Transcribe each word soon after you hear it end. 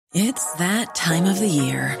It's that time of the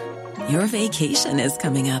year. Your vacation is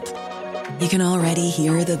coming up. You can already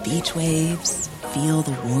hear the beach waves, feel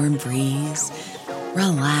the warm breeze,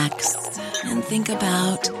 relax, and think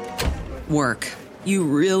about work. You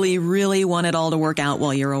really, really want it all to work out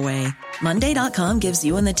while you're away. Monday.com gives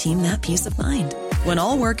you and the team that peace of mind. When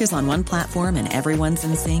all work is on one platform and everyone's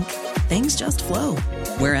in sync, things just flow.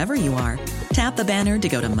 Wherever you are, tap the banner to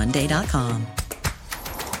go to Monday.com.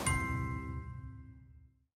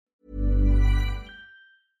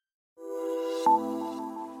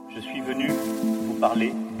 Je suis venu vous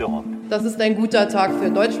parler d'Europe. Das ist ein guter Tag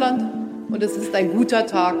für Deutschland und es ist ein guter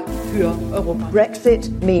Tag für Europa.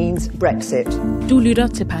 Brexit means Brexit. Du lytter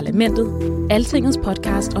til Parlamentet, Altingets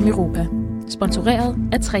podcast om Europa. Sponsoreret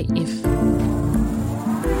af 3F.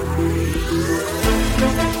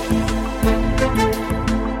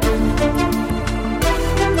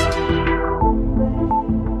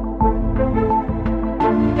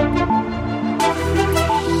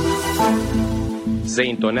 Se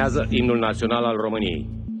intonează imnul național al României.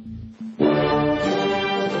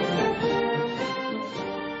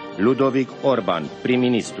 Ludovic Orban,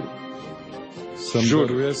 prim-ministru.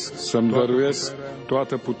 Să-mi dăruiesc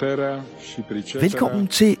toată puterea și priceperea. Velkommen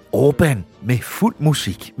til Orbán med fuld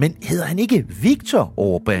musik. Men hedder han ikke Viktor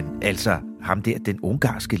Orbán, altså ham der, den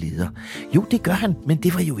ungarske leder? Jo, det gør han, men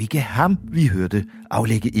det var jo ikke ham, vi hørte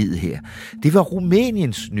aflægge ed her. Det var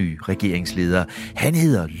Rumæniens nye regeringsleder. Han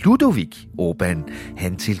hedder Ludovic Orban.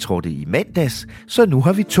 Han tiltrådte i mandags, så nu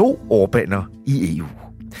har vi 2 Orbáner i EU.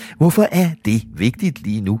 Hvorfor er det vigtigt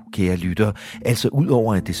lige nu, kære lytter? Altså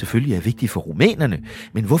udover at det selvfølgelig er vigtigt for rumænerne,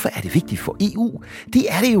 men hvorfor er det vigtigt for EU? Det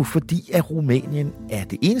er det jo, fordi at Rumænien er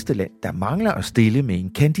det eneste land, der mangler at stille med en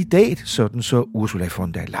kandidat, sådan så Ursula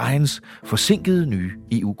von der Leyens forsinkede nye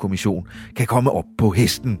EU-kommission kan komme op på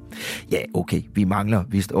hesten. Ja, okay, vi mangler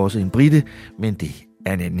vist også en brite, men det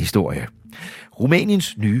er en anden historie.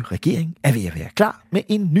 Rumæniens nye regering er ved at være klar med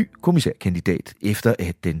en ny kommissærkandidat, efter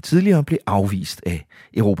at den tidligere blev afvist af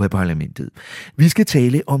Europaparlamentet. Vi skal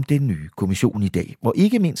tale om den nye kommission i dag, og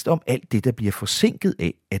ikke mindst om alt det, der bliver forsinket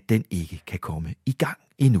af, at den ikke kan komme i gang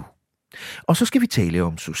endnu. Og så skal vi tale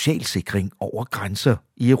om social sikring over grænser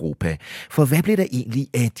i Europa. For hvad blev der egentlig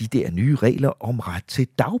af de der nye regler om ret til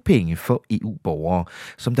dagpenge for EU-borgere,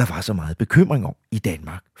 som der var så meget bekymring om i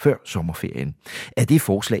Danmark før sommerferien? Er det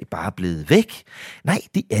forslag bare blevet væk? Nej,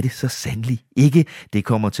 det er det så sandelig ikke. Det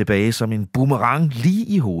kommer tilbage som en boomerang lige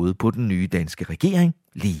i hovedet på den nye danske regering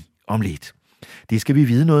lige om lidt. Det skal vi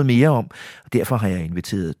vide noget mere om, og derfor har jeg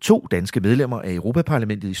inviteret 2 danske medlemmer af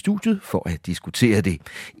Europaparlamentet i studiet for at diskutere det.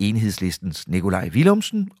 Enhedslistens Nikolaj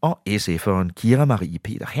Villumsen og SF'eren Kira Marie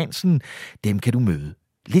Peter Hansen. Dem kan du møde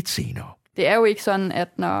lidt senere. Det er jo ikke sådan, at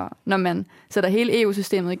når man sætter hele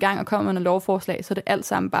EU-systemet i gang og kommer med noget lovforslag, så er det alt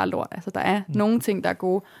sammen bare lort. Altså, der er nogle ting, der er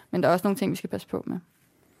gode, men der er også nogle ting, vi skal passe på med.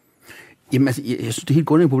 Jamen, altså, jeg synes, det helt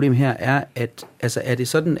grundlæggende problem her er, at er det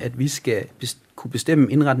sådan, at vi skal kunne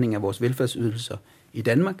bestemme indretningen af vores velfærdsydelser i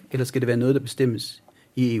Danmark, eller skal det være noget, der bestemmes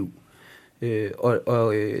i EU?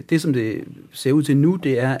 Det, som det ser ud til nu,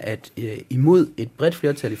 det er, at imod et bredt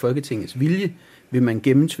flertal i Folketingets vilje, vil man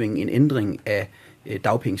gennemtvinge en ændring af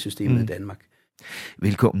dagpengesystemet i Danmark.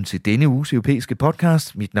 Velkommen til denne uges europæiske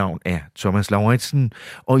podcast. Mit navn er Thomas Lauritsen,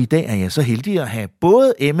 og i dag er jeg så heldig at have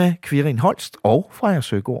både Emma Quirin Holst og Freja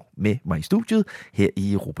Søgaard med mig i studiet her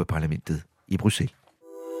i Europaparlamentet i Bruxelles.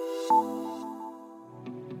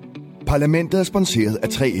 Parlamentet er sponsoreret af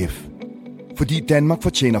 3F, fordi Danmark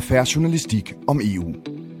fortjener fair journalistik om EU.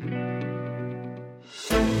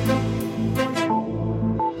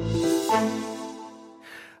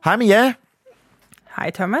 Hej med jer.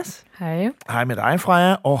 Hej Thomas. Hej. Hej med dig,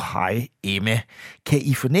 Freja, og hej Emma. Kan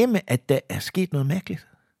I fornemme, at der er sket noget mærkeligt?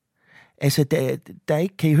 Altså, der er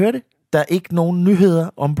ikke, kan I høre det? Der er ikke nogen nyheder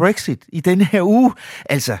om Brexit i denne her uge.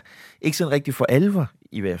 Altså, ikke sådan rigtig for alvor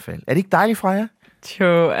i hvert fald. Er det ikke dejligt, Freja?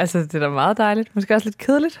 Jo, altså det er da meget dejligt. Måske også lidt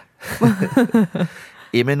kedeligt.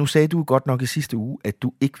 Emma, nu sagde du godt nok i sidste uge, at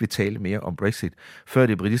du ikke vil tale mere om Brexit, før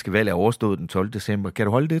det britiske valg er overstået den 12. december. Kan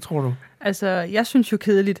du holde det, tror du? Altså, jeg synes jo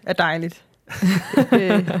kedeligt er dejligt.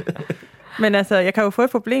 Men altså, jeg kan jo få et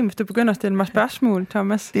problem, hvis du begynder at stille mig spørgsmål,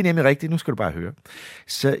 Thomas. Det er nemlig rigtigt. Nu skal du bare høre.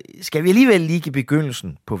 Så skal vi alligevel lige i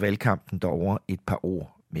begyndelsen på valgkampen derovre et par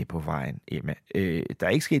ord med på vejen, Emma. Der er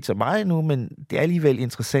ikke sket så meget endnu, men det er alligevel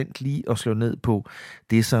interessant lige at slå ned på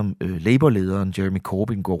det, som Labour-lederen Jeremy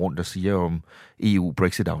Corbyn går rundt og siger om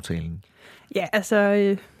EU-Brexit-aftalen. Ja, altså,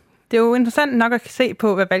 det er jo interessant nok at se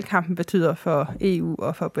på, hvad valgkampen betyder for EU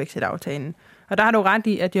og for Brexit-aftalen. Og der har du ret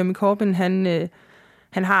i, at Jeremy Corbyn,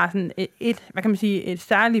 han har sådan et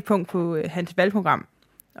særligt punkt på hans valgprogram.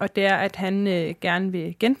 Og det er, at han gerne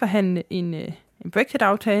vil genforhandle en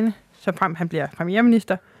Brexit-aftale, så frem han bliver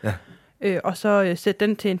premierminister, og så sætte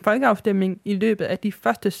den til en folkeafstemning i løbet af de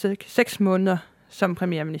første 6 måneder som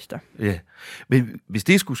premierminister. Ja, men hvis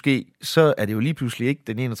det skulle ske, så er det jo lige pludselig ikke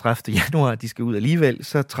den 31. januar, de skal ud alligevel,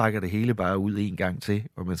 så trækker det hele bare ud en gang til,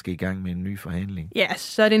 og man skal i gang med en ny forhandling. Ja,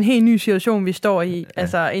 så er det en helt ny situation, vi står i. Ja.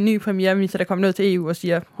 Altså en ny premierminister, der kommer ned til EU og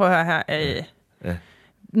siger, prøv at høre her,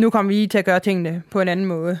 nu kommer vi til at gøre tingene på en anden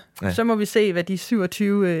måde. Ja. Så må vi se, hvad de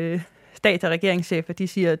 27 stats- og regeringschefer, de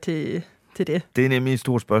siger til det. Det er nemlig et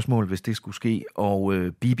stort spørgsmål, hvis det skulle ske. Og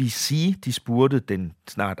BBC, de spurgte den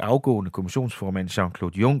snart afgående kommissionsformand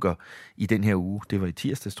Jean-Claude Juncker i den her uge, det var i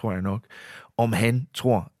tirsdags, tror jeg nok, om han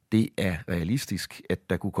tror, det er realistisk, at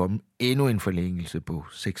der kunne komme endnu en forlængelse på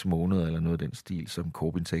 6 måneder, eller noget af den stil, som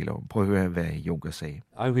Corbyn taler om. Prøv at høre, hvad Juncker sagde.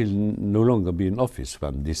 I will no longer be in office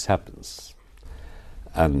when this happens.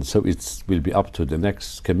 And so it will be up to the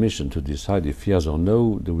next commission to decide if yes or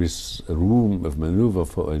no there is a room of maneuver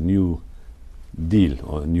for a new deal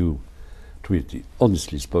or a new treaty.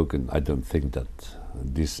 Honestly spoken, I don't think that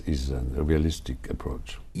this is a realistic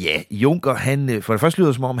approach. Ja, Juncker, han for det første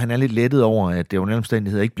lyder som om, han er lidt lettet over, at det under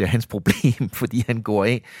omstændigheder ikke bliver hans problem, fordi han går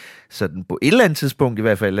af sådan på et eller andet tidspunkt i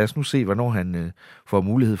hvert fald. Lad os nu se, hvornår han får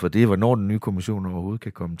mulighed for det, hvornår den nye kommission overhovedet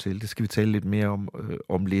kan komme til. Det skal vi tale lidt mere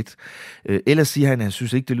om lidt. Ellers siger han, at han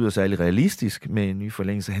synes ikke, det lyder særlig realistisk med en ny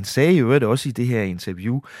forlængelse. Han sagde jo det også i det her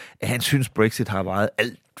interview, at han synes, Brexit har varet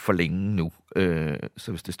alt for længe nu.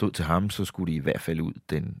 Så hvis det stod til ham, så skulle de i hvert fald ud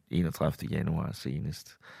den 31. januar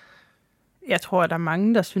senest. Jeg tror, at der er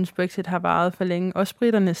mange, der synes, Brexit har varet for længe. Også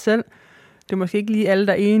briterne selv. Det er måske ikke lige alle,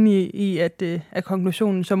 der er enige i, at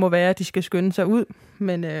konklusionen så må være, at de skal skynde sig ud.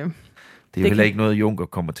 Men, det er heller ikke noget, Juncker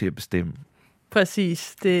kommer til at bestemme.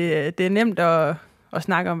 Præcis. Det er nemt at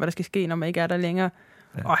snakke om, hvad der skal ske, når man ikke er der længere.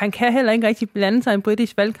 Ja. Og han kan heller ikke rigtig blande sig i en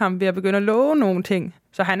britisk valgkamp ved at begynde at love nogle ting.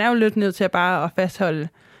 Så han er jo lidt nødt til at bare at fastholde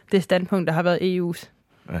det standpunkt, der har været EU's,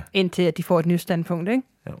 indtil at de får et nyt standpunkt, ikke?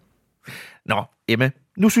 Ja. Nå, Emma,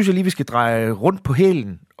 nu synes jeg lige, vi skal dreje rundt på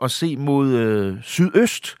hælen og se mod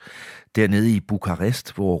sydøst, dernede i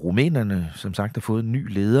Bukarest, hvor rumænerne, som sagt, har fået en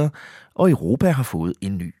ny leder, og Europa har fået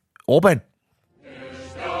en ny. Orbán.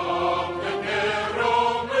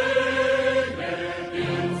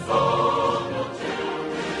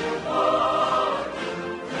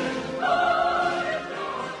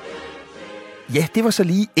 Ja, det var så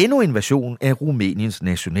lige endnu en version af Rumæniens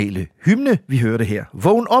nationale hymne, vi hørte her.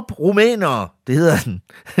 Vågn op, rumænere, det hedder den.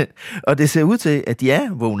 Og det ser ud til, at de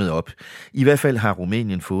er vågnet op. I hvert fald har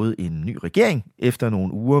Rumænien fået en ny regering, efter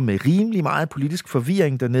nogle uger med rimelig meget politisk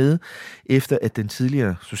forvirring dernede, efter at den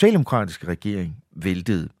tidligere socialdemokratiske regering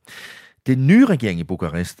væltede. Den nye regering i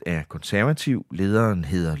Bukarest er konservativ. Lederen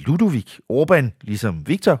hedder Ludovic Orbán, ligesom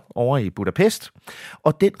Viktor over i Budapest.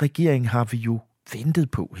 Og den regering har vi jo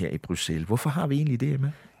ventet på her i Bruxelles. Hvorfor har vi egentlig det,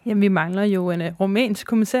 Emma? Jamen, vi mangler jo en rumænsk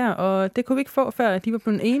kommissær, og det kunne vi ikke få, før de var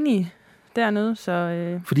blevet enige dernede.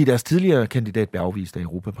 Så, fordi deres tidligere kandidat blev afvist af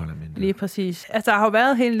Europaparlamentet. Lige præcis. Altså, der har jo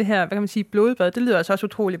været hele det her, hvad kan man sige, blodbad. Det lyder altså også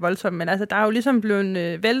utroligt voldsomt, men altså, der er jo ligesom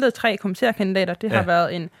blevet væltet 3 kommissærkandidater. Det har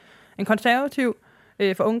været en konservativ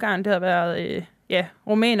for Ungarn, det har været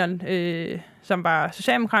rumæneren, som var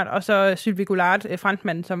socialdemokrat, og så Sylvie Goulart,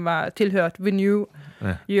 franskmanden, som var tilhørt Renew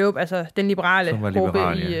Europe, altså den liberale gruppe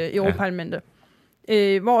i Europaparlamentet.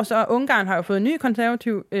 Hvor så Ungarn har jo fået en ny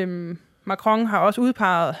konservativ. Macron har også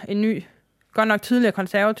udpeget en ny, godt nok tidligere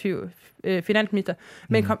konservativ finansminister,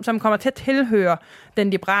 men som kommer til at tilhøre den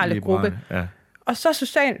liberale gruppe. Ja. Og så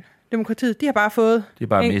Socialdemokratiet, de har bare fået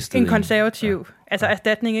en konservativ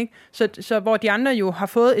erstatning, ikke? Så hvor de andre jo har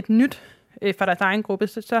fået et nyt fra deres egen gruppe,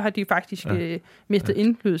 så har de faktisk mistet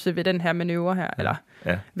indflydelse ved den her manøvre her, eller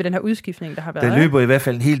ved den her udskiftning, der har været. Der løber i hvert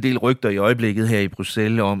fald en hel del rygter i øjeblikket her i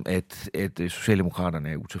Bruxelles om, at Socialdemokraterne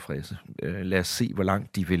er utilfredse. Lad os se, hvor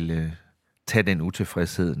langt de vil tage den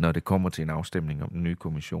utilfredshed, når det kommer til en afstemning om den nye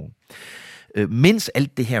kommission. Mens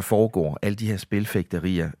alt det her foregår, alle de her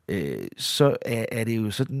spilfægterier, så er det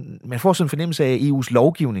jo sådan, man får sådan en fornemmelse af, at EU's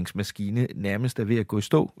lovgivningsmaskine nærmest er ved at gå i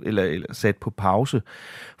stå, eller sat på pause,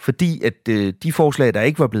 fordi at de forslag, der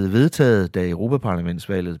ikke var blevet vedtaget, da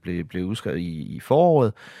Europaparlamentsvalget blev udskrevet i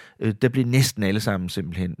foråret, der blev næsten alle sammen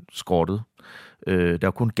simpelthen skrottet. Der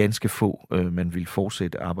er kun ganske få, man vil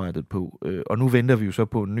fortsætte arbejdet på. Og nu venter vi jo så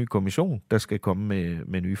på en ny kommission, der skal komme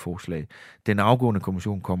med nye forslag. Den afgående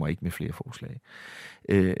kommission kommer ikke med flere forslag.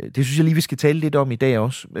 Det synes jeg lige, vi skal tale lidt om i dag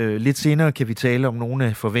også. Lidt senere kan vi tale om nogle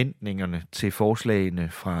af forventningerne til forslagene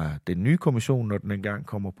fra den nye kommission, når den engang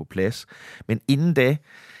kommer på plads. Men inden da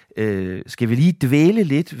skal vi lige dvæle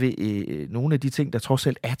lidt ved nogle af de ting, der trods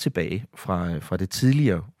alt er tilbage fra det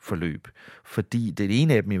tidligere forløb. Fordi det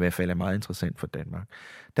ene af dem i hvert fald er meget interessant for Danmark.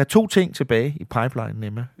 Der er 2 ting tilbage i pipeline,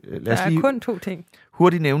 Emma. Der er kun 2 ting.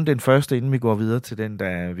 Hurtigt nævne den første, inden vi går videre til den, der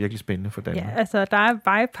er virkelig spændende for Danmark. Ja, altså der er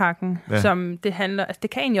vejpakken, som det handler... Altså det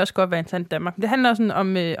kan egentlig også godt være interessant i Danmark, men det handler også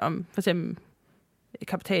om for eksempel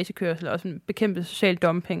cabotagekørsel og sådan bekæmpet social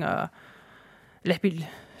dumping og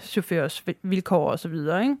lastbilchaufførers vilkår og så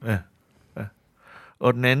videre, ikke? Ja.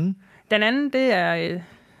 Og den anden? Den anden, det er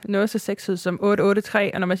noget så sexet som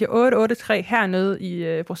 883, og når man siger 883 hernede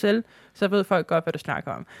i Bruxelles, så ved folk godt, hvad du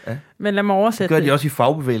snakker om. Ja. Men lad mig oversætte det. Gør de også i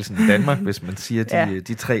fagbevægelsen i Danmark, hvis man siger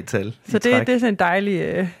de 3 tal. Så det er sådan en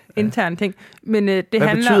dejlig intern ting. Men det hvad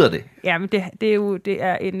handler, betyder det? Ja, men det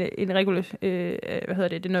er en regulation,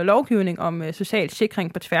 det er noget lovgivning om social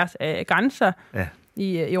sikring på tværs af grænser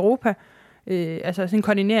i Europa. Altså sådan en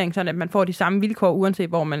koordinering, sådan at man får de samme vilkår, uanset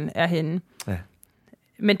hvor man er henne. Ja.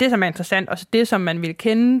 Men det, som er interessant, og det, som man vil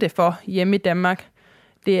kende det for hjemme i Danmark,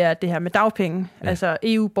 det er det her med dagpenge. Ja. Altså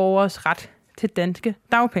EU-borgers ret til danske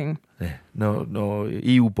dagpenge. Ja. Når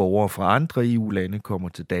EU-borgere fra andre EU-lande kommer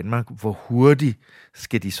til Danmark, hvor hurtigt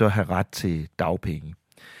skal de så have ret til dagpenge?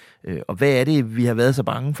 Og hvad er det, vi har været så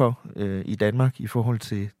bange for i Danmark i forhold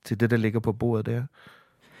til det, der ligger på bordet der?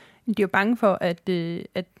 De er jo bange for, at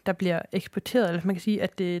der bliver eksporteret, eller man kan sige,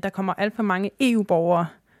 at der kommer alt for mange EU-borgere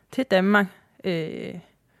til Danmark,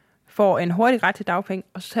 får en hurtig ret til dagpenge,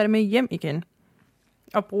 og så tager det med hjem igen,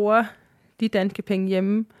 og bruger de danske penge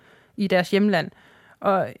hjemme i deres hjemland.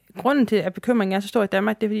 Og grunden til, at bekymringen er så stor i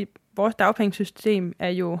Danmark, det er, fordi vores dagpengesystem er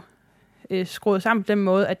jo skruet sammen på den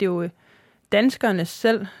måde, at det er jo danskerne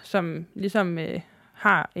selv, som ligesom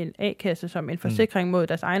har en A-kasse som en forsikring mod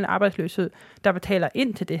deres egen arbejdsløshed, der betaler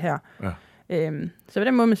ind til det her. Ja. Så på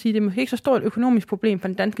den måde man siger, det er måske ikke så stort økonomisk problem for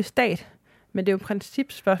den danske stat, men det er jo et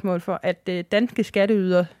principspørgsmål for, at danske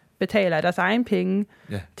skatteydere betaler af deres egen penge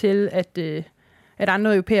til, at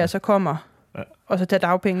andre europæere så kommer og så tager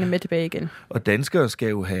dagpengene med tilbage igen. Og danskere skal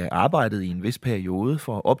jo have arbejdet i en vis periode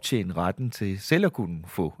for at optjene retten til selv at kunne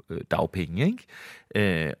få dagpenge,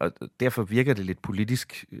 ikke? Og derfor virker det lidt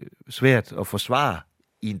politisk svært at forsvare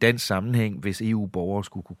i en dansk sammenhæng, hvis EU-borgere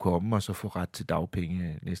skulle kunne komme og så få ret til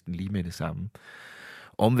dagpenge næsten lige med det samme.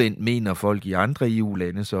 Omvendt mener folk i andre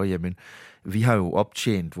EU-lande så, jamen, vi har jo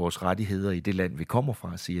optjent vores rettigheder i det land, vi kommer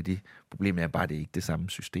fra, siger de. Problemet er bare, det er ikke det samme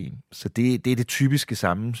system. Så det er det typiske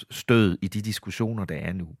sammenstød i de diskussioner, der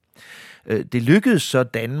er nu. Det lykkedes så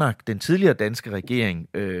Danmark, den tidligere danske regering,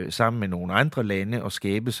 sammen med nogle andre lande, at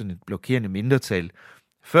skabe sådan et blokerende mindretal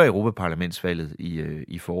før Europaparlamentsvalget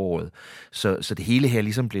i foråret. Så det hele her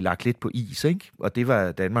ligesom blev lagt lidt på is, ikke? Og det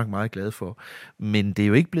var Danmark meget glad for. Men det er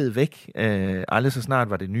jo ikke blevet væk. Aldrig så snart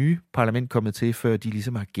var det nye parlament kommet til, før de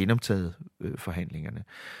ligesom har genoptaget forhandlingerne.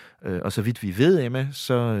 Og så vidt vi ved, Emma,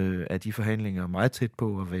 så er de forhandlinger meget tæt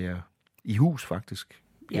på at være i hus, faktisk.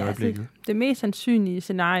 Altså, det mest sandsynlige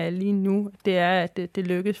scenarie lige nu, det er, at det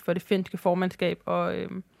lykkes for det finske formandskab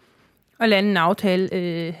at lande en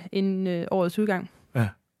aftale inden årets udgang. Ja.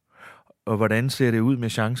 Og hvordan ser det ud med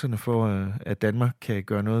chancerne for, at Danmark kan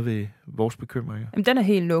gøre noget ved vores bekymringer? Jamen, den er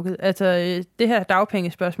helt lukket. Altså, det her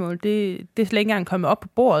dagpengespørgsmål, det er slet ikke engang kommet op på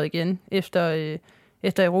bordet igen efter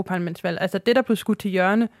Europaparlamentsvalg. Altså, det, der blev skudt til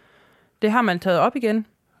hjørne, det har man taget op igen.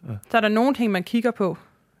 Ja. Så er der nogle ting, man kigger på,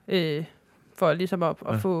 for ligesom at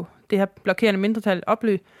få det her blokerende mindretal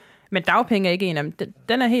opløst. Men dagpenge er ikke en af dem.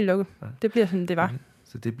 Den er helt lukket. Ja. Det bliver sådan, det var.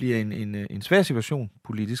 Så det bliver en svær situation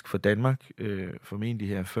politisk for Danmark, formentlig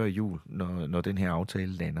her før jul, når den her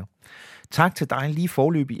aftale lander. Tak til dig lige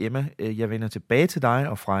forløbig, Emma. Jeg vender tilbage til dig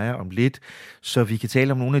og Freja om lidt, så vi kan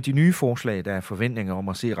tale om nogle af de nye forslag, der er forventninger om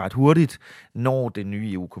at se ret hurtigt, når den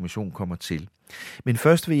nye EU-kommission kommer til. Men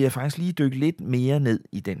først vil jeg faktisk lige dykke lidt mere ned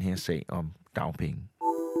i den her sag om dagpenge.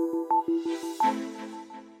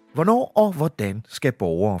 Hvornår og hvordan skal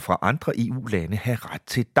borgere fra andre EU-lande have ret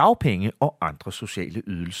til dagpenge og andre sociale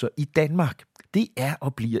ydelser i Danmark? Det er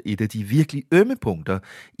og bliver et af de virkelig ømme punkter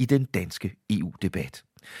i den danske EU-debat.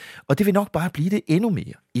 Og det vil nok bare blive det endnu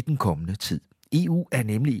mere i den kommende tid. EU er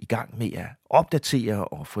nemlig i gang med at opdatere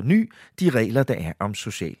og forny de regler, der er om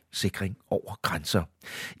social sikring over grænser.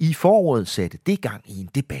 I foråret satte det gang i en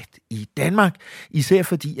debat i Danmark, især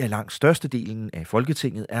fordi at langt størstedelen af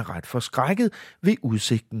Folketinget er ret forskrækket ved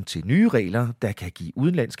udsigten til nye regler, der kan give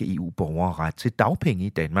udenlandske EU-borgere ret til dagpenge i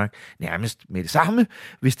Danmark nærmest med det samme,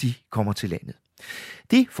 hvis de kommer til landet.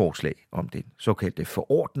 Det forslag om den såkaldte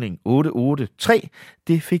forordning 883,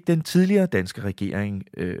 det fik den tidligere danske regering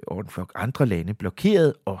og en flok andre lande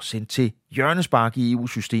blokeret og sendt til hjørnespark i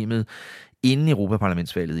EU-systemet inden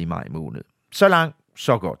Europaparlamentsvalget i maj måned. Så langt,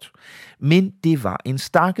 så godt. Men det var en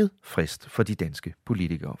stakket frist for de danske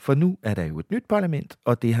politikere, for nu er der jo et nyt parlament,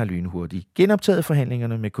 og det har lynhurtigt genoptaget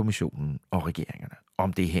forhandlingerne med kommissionen og regeringerne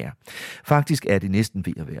om det her. Faktisk er det næsten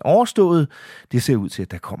ved at være overstået. Det ser ud til,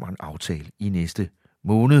 at der kommer en aftale i næste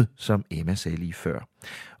måned, som Emma sagde lige før.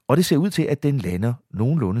 Og det ser ud til, at den lander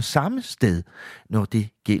nogenlunde samme sted, når det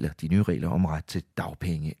gælder de nye regler om ret til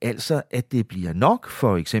dagpenge. Altså, at det bliver nok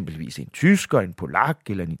for eksempelvis en tysker, en polak,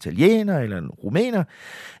 eller en italiener, eller en rumæner,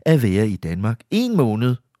 at være i Danmark 1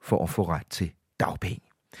 måned for at få ret til dagpenge.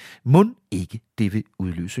 Mon ikke det vil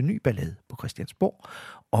udløse ny ballade på Christiansborg,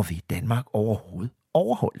 og vil Danmark overhovedet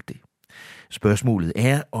overholde det? Spørgsmålet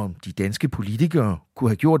er, om de danske politikere kunne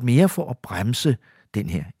have gjort mere for at bremse den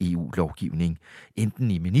her EU-lovgivning,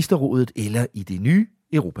 enten i ministerrådet eller i det nye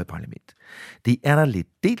Europaparlament. Det er der lidt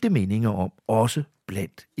delte meninger om, også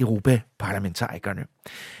blandt europaparlamentarikerne.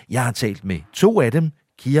 Jeg har talt med 2 af dem,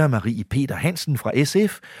 Kira Marie Peter Hansen fra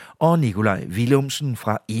SF og Nikolaj Villumsen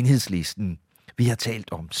fra Enhedslisten. Vi har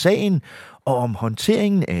talt om sagen og om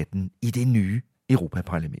håndteringen af den i det nye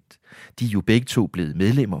Europaparlament. De er jo begge 2 blevet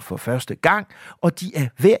medlemmer for første gang, og de er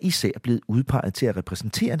hver især blevet udpeget til at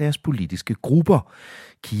repræsentere deres politiske grupper.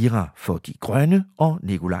 Kira for De Grønne og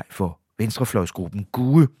Nikolaj for venstrefløjsgruppen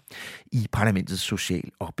GUE i Parlamentets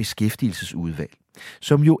Social- og Beskæftigelsesudvalg,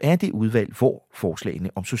 som jo er det udvalg, hvor forslagene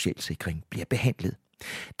om socialsikring bliver behandlet.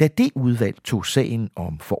 Da det udvalg tog sagen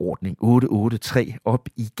om forordning 883 op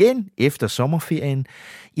igen efter sommerferien,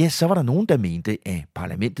 ja, så var der nogen, der mente, at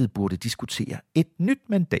parlamentet burde diskutere et nyt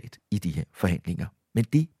mandat i de her forhandlinger. Men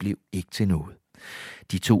det blev ikke til noget.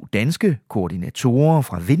 De 2 danske koordinatorer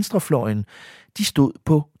fra venstrefløjen, de stod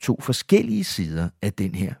på 2 forskellige sider af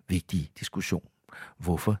den her vigtige diskussion.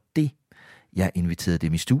 Hvorfor det? Jeg inviterede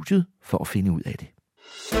dem i studiet for at finde ud af det.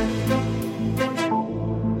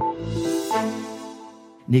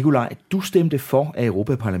 Nikolaj, du stemte for, at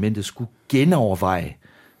Europaparlamentet skulle genoverveje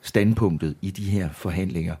standpunktet i de her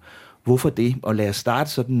forhandlinger. Hvorfor det? Og lad os starte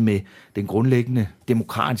sådan med den grundlæggende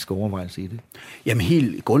demokratiske overvejelse i det. Jamen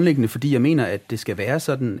helt grundlæggende, fordi jeg mener, at det skal være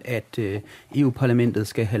sådan, at EU-parlamentet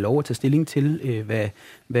skal have lov at tage stilling til,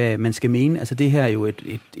 hvad man skal mene. Altså det her er jo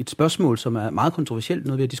et spørgsmål, som er meget kontroversielt,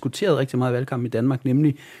 noget vi har diskuteret rigtig meget i valgkampen i Danmark,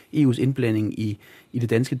 nemlig EU's indblanding i det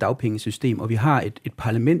danske dagpengesystem. Og vi har et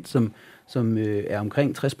parlament, som er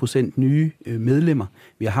omkring 60% nye medlemmer.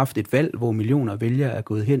 Vi har haft et valg, hvor millioner af vælgere er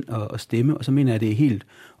gået hen og stemme, og så mener jeg, at det er helt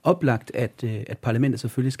oplagt, at parlamentet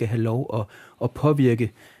selvfølgelig skal have lov at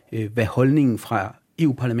påvirke, hvad holdningen fra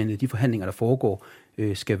EU-parlamentet, de forhandlinger, der foregår,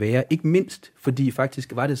 skal være. Ikke mindst, fordi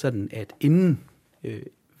faktisk var det sådan, at inden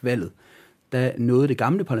valget, der nåede det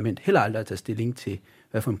gamle parlament heller aldrig at tage stilling til,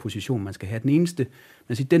 hvad for en position man skal have. Den eneste,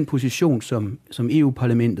 den position, som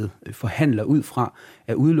EU-parlamentet forhandler ud fra,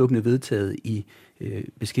 er udelukkende vedtaget i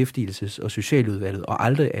beskæftigelses- og socialudvalget, og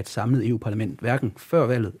aldrig af et samlet EU-parlament, hverken før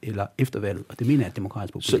valget eller efter valget, og det mener jeg er et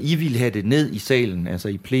demokratisk problem. Så I vil have det ned i salen, altså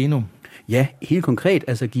i plenum? Ja, helt konkret,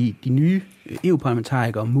 altså give de nye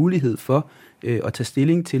EU-parlamentarikere mulighed for at tage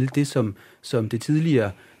stilling til det, som det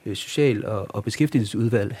tidligere social- og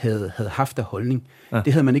beskæftigelsesudvalg havde haft af holdning. Ja.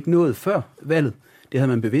 Det havde man ikke nået før valget. Det havde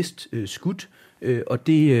man bevidst skudt, og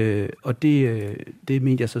det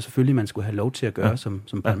mente jeg så selvfølgelig, man skulle have lov til at gøre som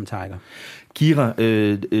parlamentariker. Kira,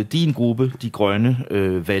 din gruppe, De Grønne,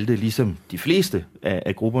 valgte ligesom de fleste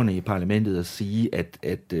af grupperne i parlamentet at sige,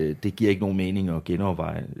 at det giver ikke nogen mening at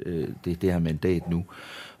genoverveje det her mandat nu.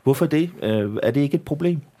 Hvorfor det? Er det ikke et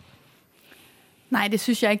problem? Nej, det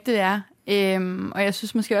synes jeg ikke, det er. Og jeg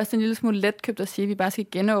synes måske også, det er en lille smule letkøbt at sige, at vi bare skal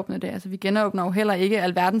genåbne det. Altså, vi genåbner jo heller ikke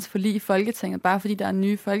alverdens forlig i Folketinget, bare fordi der er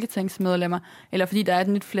nye folketingsmedlemmer, eller fordi der er et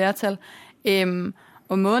nyt flertal.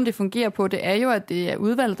 Og måden, det fungerer på, det er jo, at det er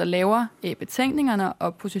udvalget, der laver betænkningerne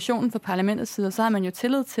og positionen fra parlamentets side. Så har man jo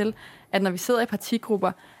tillid til, at når vi sidder i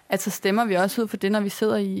partigrupper, at så stemmer vi også ud for det, når vi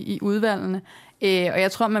sidder i udvalgene. Og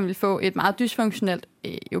jeg tror, man vil få et meget dysfunktionelt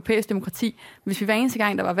europæisk demokrati, hvis vi hver eneste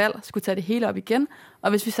gang, der var valg, skulle tage det hele op igen, og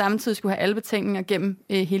hvis vi samtidig skulle have alle betænkninger gennem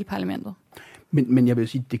hele parlamentet. Men jeg vil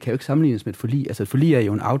sige, det kan jo ikke sammenlignes med et forlig. Altså et forlig er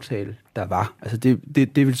jo en aftale, der var. Altså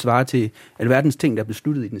det vil svare til alverdens ting, der er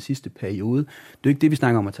besluttet i den sidste periode. Det er jo ikke det, vi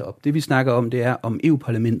snakker om at tage op. Det, vi snakker om, det er, om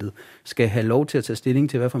EU-parlamentet skal have lov til at tage stilling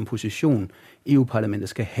til, hvad for en position EU-parlamentet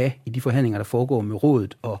skal have i de forhandlinger, der foregår med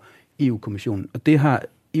rådet og EU-kommissionen. Og det har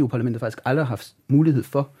EU-parlamentet faktisk aldrig haft mulighed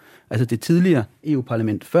for. Altså det tidligere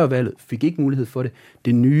EU-parlament før valget fik ikke mulighed for det.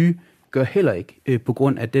 Det nye gør heller ikke, på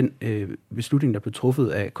grund af den beslutning, der blev truffet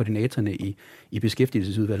af koordinatorerne i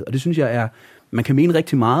beskæftigelsesudvalget. Og det synes jeg man kan mene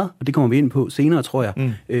rigtig meget, og det kommer vi ind på senere, tror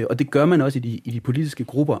jeg. Og det gør man også i de politiske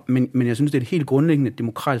grupper. Men jeg synes, det er et helt grundlæggende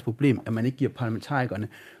demokratisk problem, at man ikke giver parlamentarikerne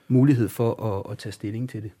mulighed for at tage stilling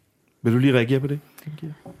til det. Vil du lige reagere på det?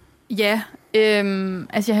 Ja,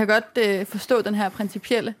 altså jeg kan godt forstå den her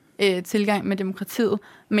principielle tilgang med demokratiet,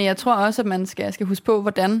 men jeg tror også, at man skal huske på,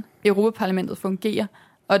 hvordan Europaparlamentet fungerer.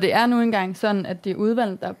 Og det er nu engang sådan, at det er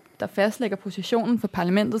udvalget, der fastlægger positionen fra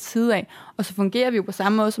parlamentets side af, og så fungerer vi jo på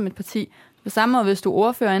samme måde som et parti. På samme måde, hvis du er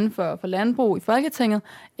ordfører inden for landbrug i Folketinget,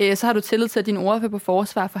 så har du tillid til, at din ordfører på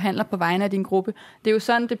forsvar forhandler på vegne af din gruppe. Det er jo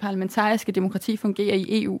sådan, det parlamentariske demokrati fungerer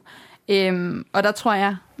i EU. Og der tror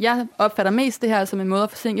jeg opfatter mest det her som en måde at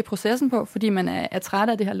forsinke processen på, fordi man er træt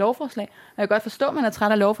af det her lovforslag. Og jeg kan godt forstå, at man er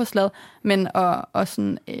træt af lovforslaget, men at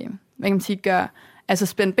sådan, hvad kan man sige,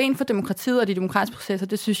 spænde ben for demokratiet og de demokratiske processer,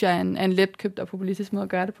 det synes jeg er en letkøbt og populistisk måde at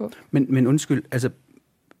gøre det på. Men undskyld, altså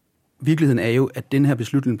virkeligheden er jo, at den her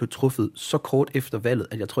beslutning blev truffet så kort efter valget,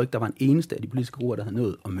 at jeg tror ikke, der var en eneste af de politiske grupper, der havde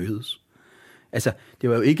nået at mødes. Altså, det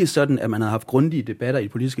var jo ikke sådan, at man havde haft grundige debatter i de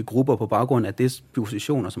politiske grupper på baggrund af des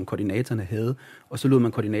positioner, som koordinatorerne havde, og så lod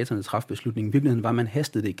man koordinatorerne træffe beslutningen. I virkeligheden var man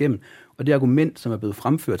hastet det igennem, og det argument, som er blevet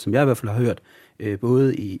fremført, som jeg i hvert fald har hørt,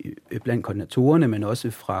 både blandt koordinatorerne, men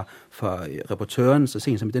også fra rapportøren, så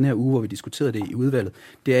sent som i den her uge, hvor vi diskuterede det i udvalget,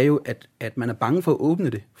 det er jo, at man er bange for at åbne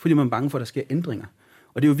det, fordi man er bange for, at der sker ændringer.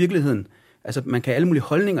 Og det er jo i virkeligheden, altså man kan have alle mulige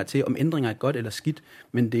holdninger til, om ændringer er godt eller skidt,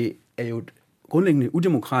 men det er jo et grundlæggende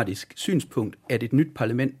udemokratisk synspunkt, at et nyt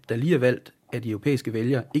parlament, der lige er valgt af de europæiske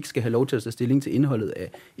vælgere, ikke skal have lov til at tage stilling til indholdet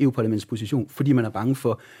af EU-parlamentets position, fordi man er bange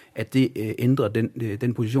for, at det ændrer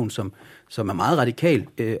den position, som er meget radikal,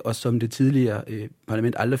 og som det tidligere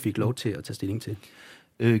parlament aldrig fik lov til at tage stilling til.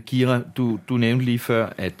 Kira, du nævnte lige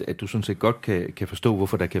før, at du sådan set godt kan forstå,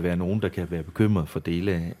 hvorfor der kan være nogen, der kan være bekymret for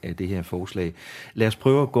dele af det her forslag. Lad os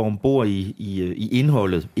prøve at gå ombord i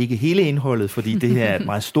indholdet. Ikke hele indholdet, fordi det her er et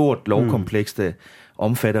meget stort lovkompleks, der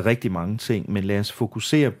omfatter rigtig mange ting, men lad os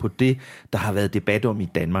fokusere på det, der har været debat om i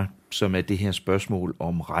Danmark, som er det her spørgsmål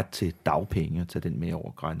om ret til dagpenge, at tage den med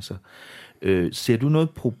over grænser. Ser du noget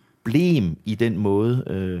problem i den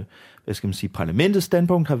måde, parlamentets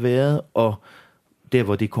standpunkt har været, og der,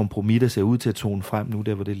 hvor det kompromis, der ser ud til at tone frem nu,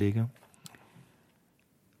 der, hvor det ligger?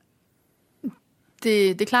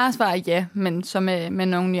 Det klare svar er ja, men så med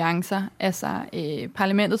nogle nuancer. Altså,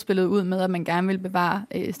 parlamentet spillede ud med, at man gerne ville bevare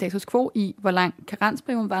status quo i, hvor lang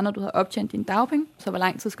karensperioden var, når du havde optjent dine dagpenge. Så hvor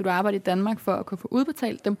lang tid skulle du arbejde i Danmark for at kunne få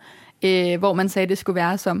udbetalt dem. Hvor man sagde, at det skulle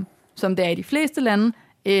være som det er i de fleste lande,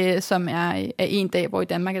 som er 1 dag, hvor i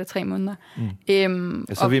Danmark er det 3 måneder.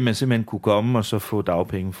 Så vil man simpelthen kunne komme og så få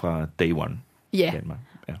dagpenge fra day one. Ja,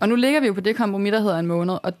 og nu ligger vi jo på det kompromis, der hedder 1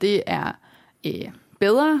 måned, og det er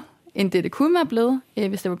bedre, end det kunne være blevet,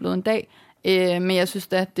 hvis det var blevet en dag. Men jeg synes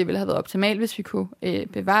at det ville have været optimalt, hvis vi kunne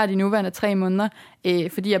bevare de nuværende 3 måneder,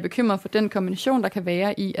 fordi jeg er bekymret for den kombination, der kan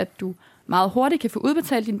være i, at du meget hurtigt kan få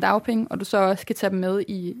udbetalt dine dagpenge, og du så også skal tage dem med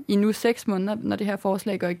i nu 6 måneder, når det her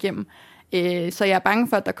forslag går igennem. Så jeg er bange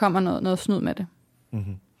for, at der kommer noget snyd med det.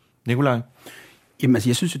 Mm-hmm. Nikolaj? Jamen altså,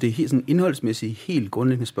 jeg synes jo, det er helt sådan indholdsmæssigt helt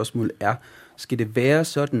grundlæggende spørgsmål er, skal det være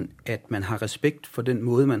sådan, at man har respekt for den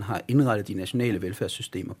måde, man har indrettet de nationale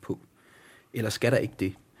velfærdssystemer på? Eller skal der ikke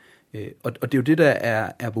det? Og det er jo det, der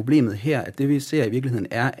er problemet her, at det vi ser i virkeligheden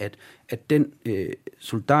er, at den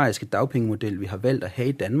solidariske dagpengemodel, vi har valgt at have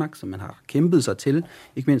i Danmark, som man har kæmpet sig til,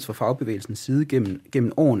 ikke mindst fra fagbevægelsens side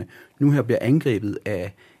gennem årene, nu her bliver angrebet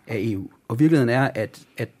af EU. Og virkeligheden er,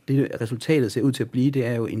 at det resultatet ser ud til at blive, det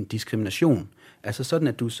er jo en diskrimination. Altså sådan,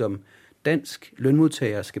 at du som dansk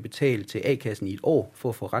lønmodtager skal betale til A-kassen i 1 år for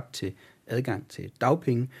at få ret til adgang til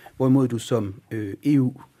dagpenge, hvorimod du som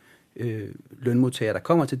EU-lønmodtager, der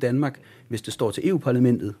kommer til Danmark, hvis det står til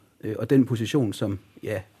EU-parlamentet, og den position, som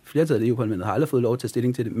flertallet af EU-parlamentet har aldrig fået lov til at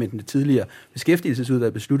stilling til det, men det tidligere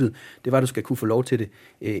beskæftigelsesudvalg besluttet, det var, at du skal kunne få lov til det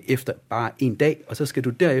efter bare 1 dag, og så skal du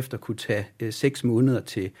derefter kunne tage 6 måneder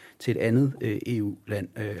til et andet EU-land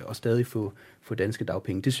og stadig få danske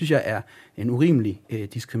dagpenge. Det synes jeg er en urimelig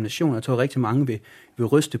diskrimination. Jeg tror, rigtig mange vil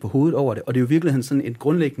ryste på hovedet over det, og det er jo i virkeligheden sådan et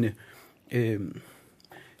grundlæggende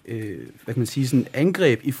hvad kan man sige, sådan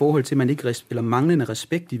angreb i forhold til, at man ikke eller manglende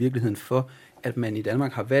respekt i virkeligheden for, at man i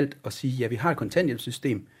Danmark har valgt at sige, ja, vi har et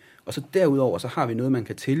kontanthjælpssystem, og så derudover, så har vi noget, man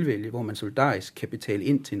kan tilvælge, hvor man solidarisk kan betale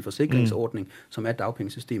ind til en forsikringsordning, som er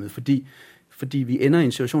dagpengesystemet, fordi vi ender i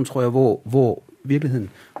en situation, tror jeg, hvor virkeligheden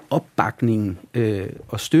opbakningen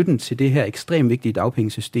og støtten til det her ekstremt vigtige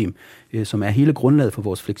dagpengesystem, som er hele grundlaget for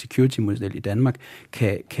vores flexicurity-model i Danmark,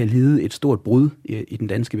 kan lide et stort brud i den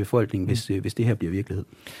danske befolkning, hvis det her bliver virkelighed.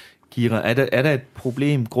 Kira, er der et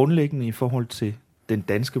problem grundlæggende i forhold til den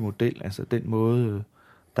danske model, altså den måde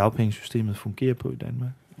dagpengesystemet fungerer på i Danmark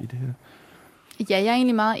i det her? Ja, jeg er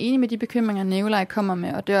egentlig meget enig med de bekymringer, Nikolaj kommer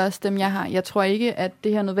med, og det er også dem, jeg har. Jeg tror ikke, at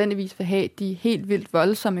det her nødvendigvis vil have de helt vildt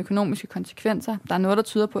voldsomme økonomiske konsekvenser. Der er noget, der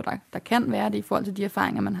tyder på, at der kan være det i forhold til de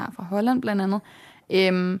erfaringer, man har fra Holland blandt andet.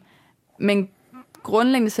 Men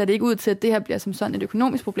grundlæggende ser det ikke ud til, at det her bliver som sådan et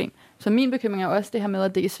økonomisk problem. Så min bekymring er også det her med,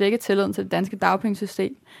 at det kan svække tilliden til det danske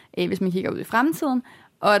dagpengesystem, hvis man kigger ud i fremtiden,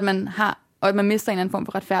 og at man mister en eller anden form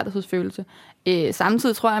for retfærdighedsfølelse.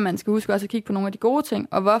 Samtidig tror jeg, at man skal huske også at kigge på nogle af de gode ting,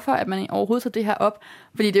 og hvorfor at man overhovedet tager det her op.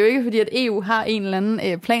 Fordi det er jo ikke fordi, at EU har en eller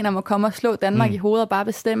anden plan om at komme og slå Danmark i hovedet og bare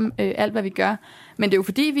bestemme alt, hvad vi gør. Men det er jo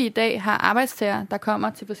fordi, vi i dag har arbejdstagere, der kommer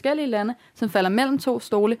til forskellige lande, som falder mellem to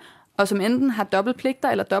stole, og som enten har dobbelt pligter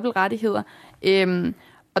eller dobbelt rettigheder.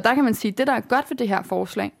 Og der kan man sige, at det, der er godt for det her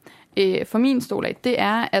forslag, for min stol af, det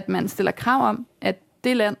er, at man stiller krav om, at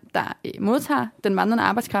det land, der modtager den vandrende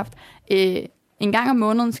arbejdskraft, en gang om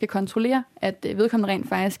måneden skal kontrollere, at vedkommende rent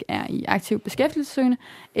faktisk er i aktiv beskæftigelsessøgende,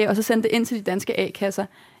 og så sende det ind til de danske A-kasser.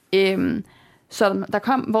 Så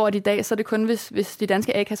der hvor i dag, så er det kun, hvis de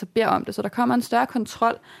danske A-kasser beder om det. Så der kommer en større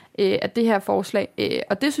kontrol af det her forslag,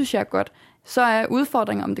 og det synes jeg er godt. Så er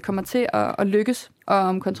udfordringen, om det kommer til at lykkes, og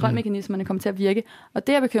om kontrolmekanismerne kommer til at virke. Og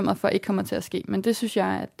det er jeg bekymret for, ikke kommer til at ske. Men det synes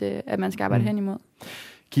jeg, at man skal arbejde hen imod.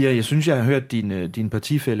 Kira, jeg synes, jeg har hørt din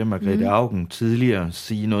partifælle, Margrethe Auken, tidligere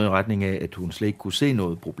sige noget i retning af, at hun slet ikke kunne se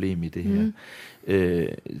noget problem i det her.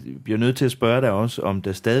 Vi er nødt til at spørge dig også, om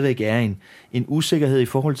der stadigvæk er en usikkerhed i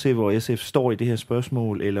forhold til, hvor SF står i det her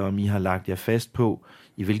spørgsmål, eller om I har lagt jer fast på,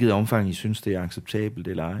 i hvilket omfang I synes, det er acceptabelt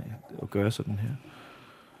eller ej at gøre sådan her.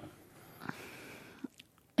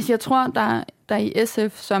 Altså, jeg tror, der i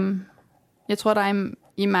SF, jeg tror, der er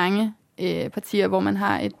i mange partier, hvor man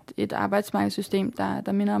har et arbejdsmarkedssystem,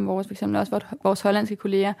 der minder om vores, for eksempel også vores hollandske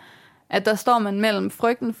kolleger, at der står man mellem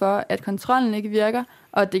frygten for, at kontrollen ikke virker,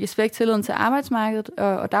 og at det kan svække tilliden til arbejdsmarkedet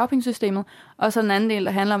og dagpengesystemet, og så den anden del,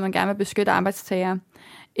 der handler om, at man gerne vil beskytte arbejdstagere.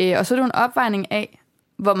 Og så er det jo en opvejning af,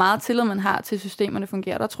 hvor meget tillid man har til systemerne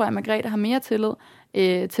fungerer. Der tror jeg, at Margrethe har mere tillid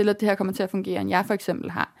til, at det her kommer til at fungere, end jeg for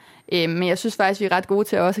eksempel har. Men jeg synes faktisk, vi er ret gode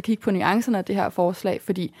til også at kigge på nuancerne af det her forslag,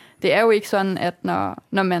 fordi det er jo ikke sådan, at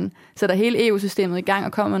når man sætter hele EU-systemet i gang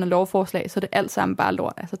og kommer med nogle lovforslag, så er det alt sammen bare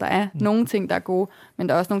lort. Altså, der er nogle ting, der er gode, men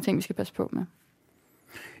der er også nogle ting, vi skal passe på med.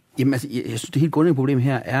 Jamen, altså, jeg synes, det helt grundlæggende problem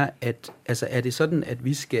her er, at er det sådan, at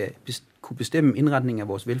vi skal kunne bestemme indretningen af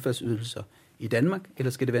vores velfærdsydelser i Danmark,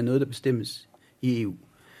 eller skal det være noget, der bestemmes i EU?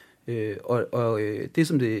 Det,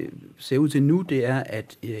 som det ser ud til nu, det er,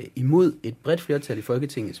 at imod et bredt flertal i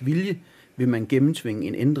Folketingets vilje, vil man gennemtvinge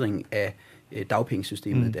en ændring af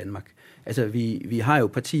dagpengesystemet i Danmark. Altså, vi har jo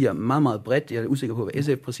partier meget, meget bredt, jeg er usikker på, hvad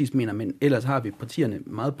SF præcis mener, men ellers har vi partierne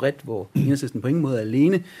meget bredt, hvor Enhedslisten på ingen måde er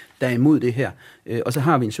alene, der er imod det her. Og så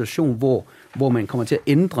har vi en situation, hvor man kommer til at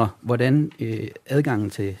ændre, hvordan adgangen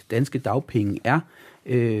til danske dagpenge er,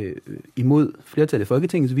 imod flertallet af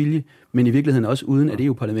Folketingets vilje, men i virkeligheden også uden, at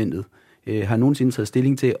EU-parlamentet har nogensinde taget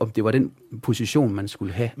stilling til, om det var den position, man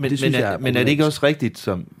skulle have. Men er det ikke også rigtigt,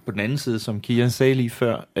 som på den anden side, som Kira sagde lige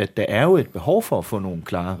før, at der er jo et behov for at få nogle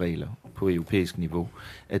klare regler på europæisk niveau?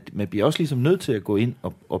 At man bliver også ligesom nødt til at gå ind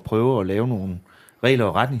og prøve at lave nogle regler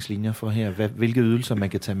og retningslinjer for her, hvilke ydelser man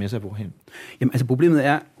kan tage med sig hvorhen? Jamen, altså problemet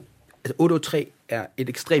er, altså 803 er et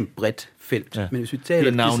ekstremt bredt felt. Ja. Men hvis vi taler,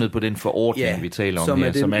 det er navnet på den forordning, vi taler om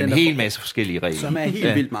her, som er en hel masse forskellige regler. Som er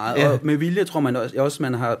helt vildt meget. Ja. Og med vilje tror man også,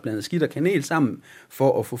 man har blandet skidt og kanel sammen,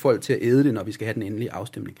 for at få folk til at æde det, når vi skal have den endelige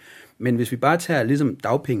afstemning. Men hvis vi bare tager ligesom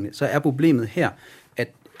dagpengene, så er problemet her,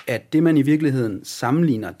 at det man i virkeligheden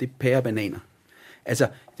sammenligner, det er pærer og bananer. Altså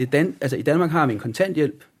i Danmark har vi en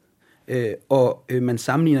kontanthjælp, og man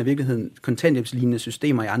sammenligner i virkeligheden kontanthjælpslignende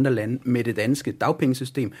systemer i andre lande med det danske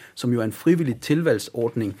dagpengesystem, som jo er en frivillig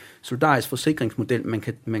tilvalgsordning, solidarisk forsikringsmodel,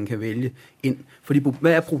 man kan vælge ind. Fordi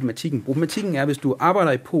hvad er problematikken? Problematikken er, hvis du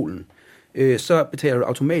arbejder i Polen, så betaler du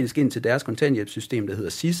automatisk ind til deres kontanthjælpssystem, der hedder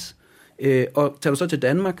SIS, og tager du så til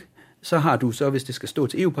Danmark, så har du så, hvis det skal stå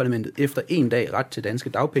til EU-parlamentet, efter 1 dag ret til danske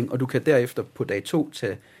dagpenge, og du kan derefter på dag 2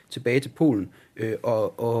 tage tilbage til Polen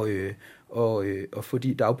og få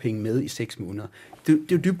de dagpenge med i 6 måneder. Det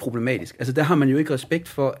er jo dybt problematisk. Altså der har man jo ikke respekt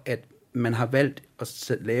for, at man har valgt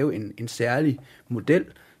at lave en særlig model,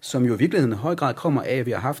 som jo i virkeligheden i høj grad kommer af, at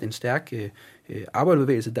vi har haft en stærk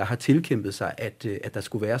arbejderbevægelse, der har tilkæmpet sig, at der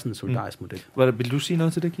skulle være sådan en solidarisk model. Vil du sige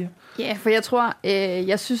noget til det, Kira? Ja, for jeg tror,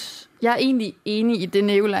 jeg er egentlig enig i det,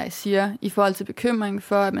 Nikolaj siger, i forhold til bekymring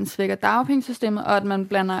for, at man svækker dagpengesystemet, og at man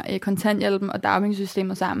blander kontanthjælpen og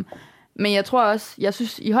dagpengesystemet sammen. Men jeg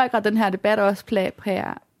synes i høj grad, den her debat også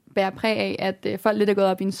bærer præg af, at folk lidt er gået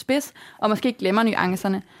op i en spids, og måske ikke glemmer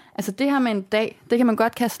nuancerne. Altså det her med en dag, det kan man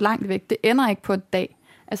godt kaste langt væk. Det ender ikke på en dag.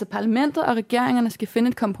 Altså parlamentet og regeringerne skal finde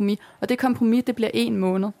et kompromis, og det kompromis, det bliver 1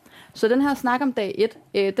 måned. Så den her snak om dag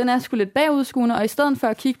 1, den er sgu lidt bagudskuende, og i stedet for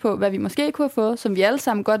at kigge på, hvad vi måske kunne have fået, som vi alle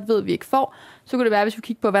sammen godt ved, vi ikke får, så kunne det være, hvis vi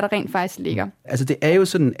kigger på, hvad der rent faktisk ligger. Altså det er jo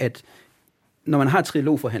sådan, at når man har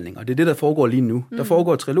trilogforhandlinger, og det er det, der foregår lige nu, der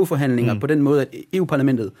foregår trilogforhandlinger på den måde, at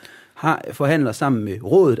EU-parlamentet forhandler sammen med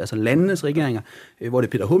rådet, altså landenes regeringer, hvor det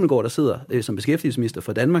er Peter Hummelgaard, der sidder som beskæftigelsesminister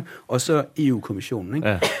for Danmark, og så EU-kommissionen. Ikke?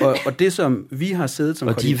 Ja. Og det, som vi har siddet som...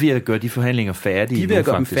 Og de er ved at gøre de forhandlinger færdige. De er ved at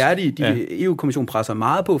gøre dem færdige. EU-kommissionen presser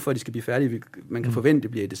meget på, for at de skal blive færdige. Man kan forvente,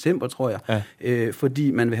 det bliver i december, tror jeg.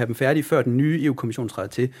 Fordi man vil have dem færdige, før den nye EU-kommission træder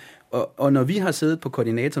til. Og når vi har siddet på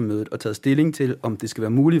koordinatormødet og taget stilling til, om det skal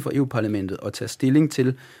være muligt for EU-parlamentet at tage stilling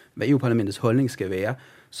til, hvad EU-parlamentets holdning skal være,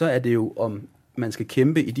 så er det jo, om man skal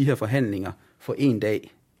kæmpe i de her forhandlinger for en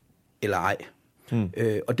dag eller ej.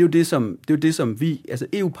 Og det er jo det, som vi, altså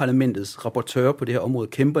EU-parlamentets rapportører på det her område,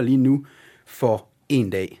 kæmper lige nu for en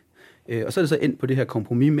dag. Og så er det så endt på det her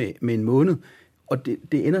kompromis med en måned. Og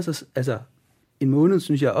det ender så, altså en måned,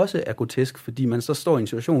 synes jeg også er grotesk, fordi man så står i en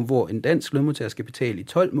situation, hvor en dansk lønmodtager skal betale i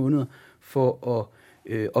 12 måneder for at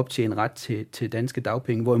optjene ret til danske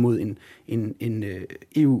dagpenge, hvorimod en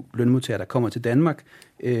EU-lønmodtager, der kommer til Danmark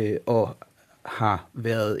og har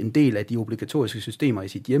været en del af de obligatoriske systemer i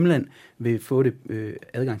sit hjemland, vil få det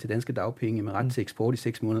adgang til danske dagpenge med ret til eksport i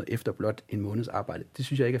 6 måneder efter blot en måneds arbejde. Det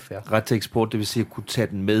synes jeg ikke er fair. Ret til eksport, det vil sige at kunne tage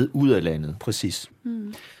den med ud af landet. Præcis.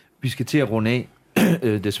 Vi skal til at runde af,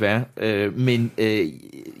 desværre. Men jeg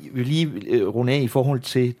vil lige runde af i forhold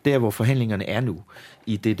til der, hvor forhandlingerne er nu.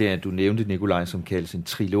 I det der, du nævnte, Nikolaj, som kaldes en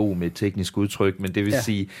trilog med teknisk udtryk, men det vil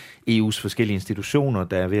sige EU's forskellige institutioner,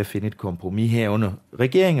 der er ved at finde et kompromis herunder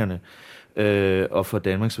regeringerne, og for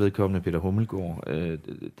Danmarks vedkommende Peter Hummelgaard,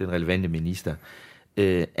 den relevante minister.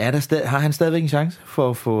 Har han stadigvæk en chance for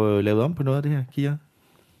at få lavet om på noget af det her, Kira?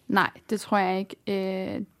 Nej, det tror jeg ikke.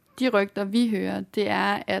 De rygter, vi hører, det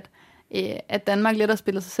er, at Danmark let har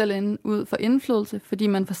spillet sig selv ud for indflydelse, fordi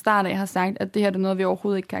man fra start af har sagt, at det her er noget, vi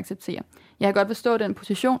overhovedet ikke kan acceptere. Jeg kan godt forstå den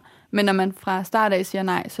position, men når man fra start af siger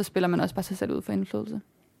nej, så spiller man også bare sig selv ud for indflydelse.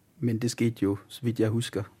 Men det skete jo, så vidt jeg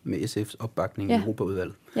husker, med SF's opbakning i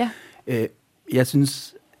Europaudvalget. Ja.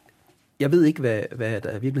 Jeg ved ikke, hvad der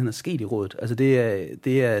i virkeligheden er sket i rådet. Altså det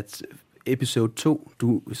er episode 2,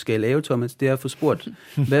 du skal lave, Thomas, det er at få spurgt,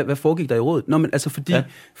 hvad foregik der i rådet? Nå, men altså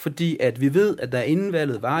fordi at vi ved, at der inden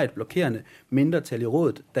valget var et blokerende mindretal i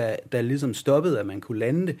rådet, der ligesom stoppede, at man kunne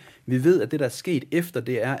lande det. Vi ved, at det, der er sket efter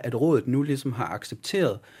det, er, at rådet nu ligesom har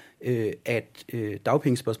accepteret, at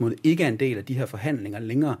dagpengespørgsmålet ikke er en del af de her forhandlinger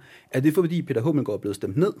længere. Er det fordi Peter Hummelgaard er blevet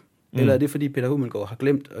stemt ned? Eller er det fordi Peter Hummelgaard har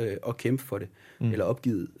glemt at kæmpe for det, eller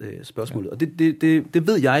opgivet spørgsmålet? Og det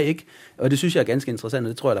ved jeg ikke, og det synes jeg er ganske interessant, og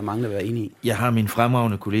det tror jeg, der er mange, der vil være enige i. Jeg har min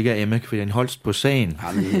fremragende kollega Emma Kvian Holst på sagen.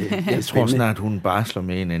 Jeg tror snart, hun barsler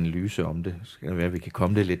med en analyse om det. Så kan det være, at vi kan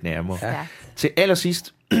komme det lidt nærmere. Ja. Til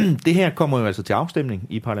allersidst, det her kommer jo altså til afstemning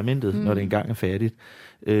i parlamentet, når det engang er færdigt.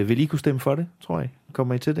 Vil I kunne stemme for det, tror jeg?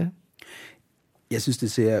 Kommer I til det? Jeg synes,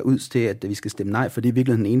 det ser ud til, at vi skal stemme nej, for det er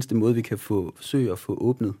virkelig den eneste måde, vi kan forsøge at få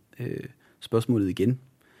åbnet spørgsmålet igen.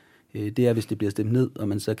 Det er, hvis det bliver stemt ned, og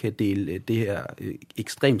man så kan dele det her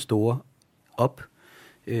ekstremt store op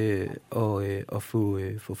og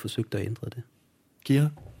få forsøgt at ændre det. Kira?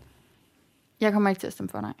 Jeg kommer ikke til at stemme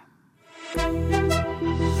for nej.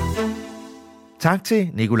 Tak til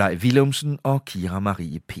Nikolaj Villumsen og Kira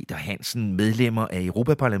Marie Peter Hansen, medlemmer af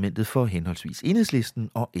Europaparlamentet for henholdsvis Enhedslisten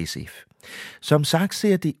og SF. Som sagt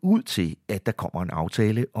ser det ud til, at der kommer en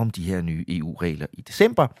aftale om de her nye EU-regler i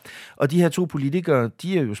december. Og de her to politikere,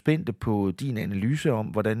 de er jo spændte på din analyse om,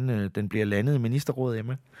 hvordan den bliver landet i ministerrådet,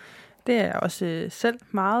 Emma. Det er jeg også selv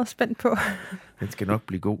meget spændt på. Den skal nok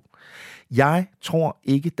blive god. Jeg tror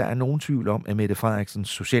ikke, der er nogen tvivl om, at Mette Frederiksens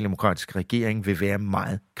socialdemokratiske regering vil være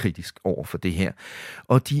meget kritisk over for det her.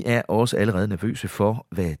 Og de er også allerede nervøse for,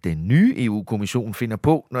 hvad den nye EU-kommission finder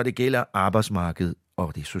på, når det gælder arbejdsmarkedet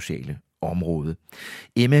og det sociale område.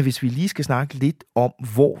 Emma, hvis vi lige skal snakke lidt om,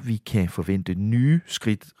 hvor vi kan forvente nye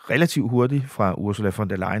skridt relativt hurtigt fra Ursula von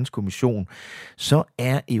der Leyens kommission, så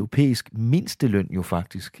er europæisk mindsteløn jo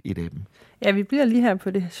faktisk et af dem. Ja, vi bliver lige her på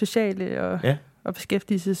det sociale og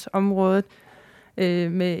beskæftigelsesområdet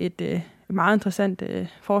med et meget interessant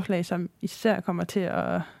forslag, som især kommer til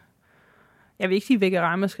at, jeg vil ikke sige vække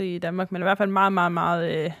ramaskrig i Danmark, men i hvert fald meget, meget,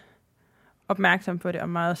 meget opmærksom på det og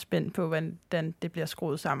meget spændt på, hvordan det bliver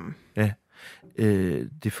skruet sammen. Ja,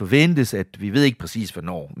 det forventes, at vi ved ikke præcis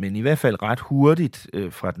hvornår, men i hvert fald ret hurtigt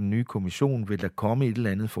fra den nye kommission vil der komme et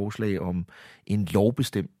eller andet forslag om en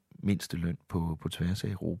lovbestemt mindsteløn på tværs af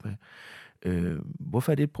Europa.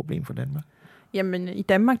 Hvorfor er det et problem for Danmark? Jamen, i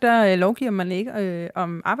Danmark, der lovgiver man ikke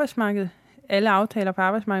om arbejdsmarkedet. Alle aftaler på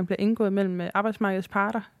arbejdsmarkedet bliver indgået mellem arbejdsmarkedets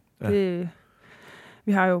parter. Ja. Vi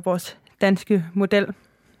Vi har jo vores danske model.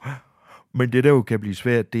 Men det, der jo kan blive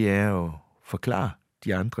svært, det er at forklare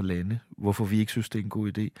de andre lande, hvorfor vi ikke synes, det er en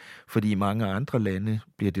god idé. Fordi i mange andre lande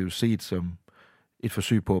bliver det jo set som et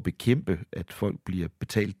forsøg på at bekæmpe, at folk bliver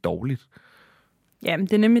betalt dårligt. Jamen,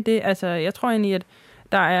 det er nemlig det. Altså, jeg tror egentlig, at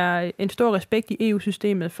der er en stor respekt i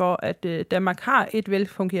EU-systemet for, at Danmark har et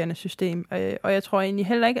velfungerende system. Og jeg tror egentlig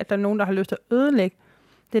heller ikke, at der er nogen, der har lyst til at ødelægge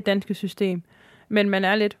det danske system. Men man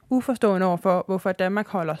er lidt uforstående overfor, hvorfor Danmark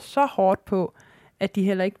holder så hårdt på, at de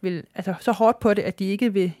heller ikke vil, altså så hårdt på det, at de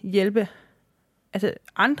ikke vil hjælpe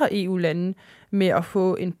andre EU-lande med at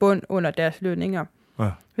få en bund under deres lønninger. Ja.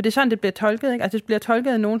 For det er sådan, det bliver tolket, ikke? Altså det bliver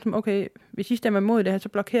tolket af nogen som, okay, hvis I stemmer mod det her, så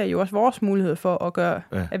blokerer I jo også vores mulighed for at gøre,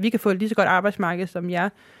 at vi kan få et lige så godt arbejdsmarked som jer.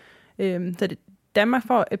 Så Danmark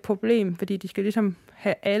får et problem, fordi de skal ligesom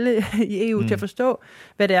have alle i EU til at forstå,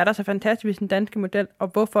 hvad det er, der er så fantastisk ved den danske model, og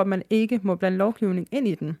hvorfor man ikke må blande lovgivning ind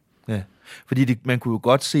i den. Ja, fordi man kunne jo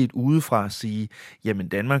godt se et udefra sige, jamen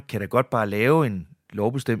Danmark kan da godt bare lave en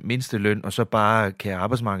lovbestemt mindsteløn, og så bare kan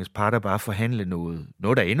arbejdsmarkedets parter bare forhandle noget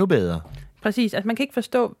der er endnu bedre. Præcis, altså man kan ikke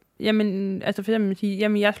forstå, jamen, altså for eksempel sige,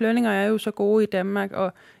 jamen jeres lønninger er jo så gode i Danmark,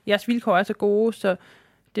 og jeres vilkår er så gode, så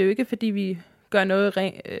det er jo ikke fordi vi gør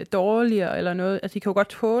noget dårligere eller noget, altså I kan jo godt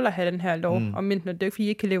tåle at have den her lov om mindsteløn, det er jo ikke fordi I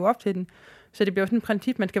ikke kan leve op til den. Så det bliver jo sådan et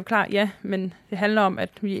princip, man skal forklare, ja, men det handler om, at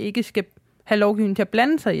vi ikke skal have lovgivningen til at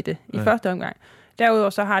blande sig i det i første omgang. Derudover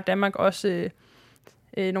så har Danmark også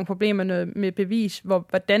nogle problemer med bevis,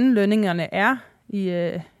 hvordan lønningerne er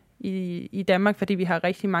i Danmark, fordi vi har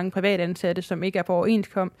rigtig mange privatansatte, som ikke er på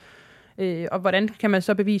overenskomst. Og hvordan kan man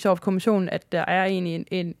så bevise over for kommissionen, at der er egentlig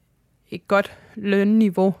et godt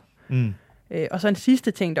lønniveau? Og så en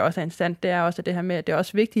sidste ting, der også er interessant, det er også det her med, at det er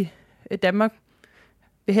også vigtigt, at Danmark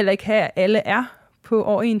vil heller ikke have, at alle er på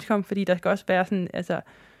overenskomst, fordi der skal også være sådan, altså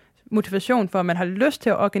motivation for, at man har lyst til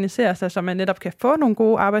at organisere sig, så man netop kan få nogle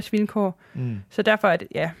gode arbejdsvilkår. Så derfor er det,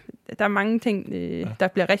 der er mange ting, der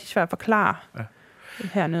bliver rigtig svært at forklare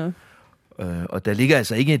hernede. Og der ligger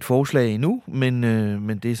altså ikke et forslag endnu, men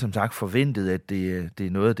det er som sagt forventet, at det er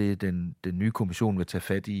noget af det, den nye kommission vil tage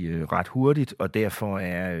fat i ret hurtigt, og derfor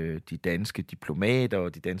er de danske diplomater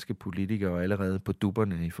og de danske politikere allerede på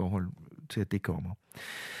dupperne i forhold til, at det kommer.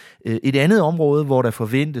 Et andet område, hvor der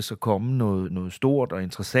forventes at komme noget stort og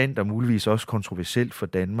interessant og muligvis også kontroversielt for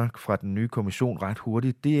Danmark fra den nye kommission ret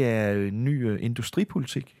hurtigt, det er en ny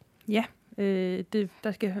industripolitik. Ja,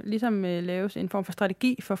 der skal ligesom laves en form for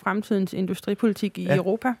strategi for fremtidens industripolitik i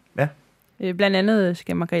Europa. Ja. Blandt andet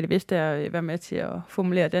skal Margrethe Vestager være med til at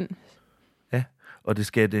formulere den. Ja, og det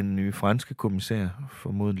skal den nye franske kommissær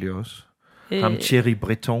formodentlig også. Ham Thierry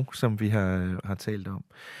Breton, som vi har talt om.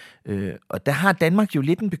 Og der har Danmark jo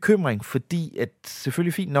lidt en bekymring, fordi at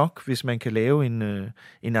selvfølgelig fint nok, hvis man kan lave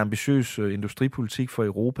en ambitiøs industripolitik for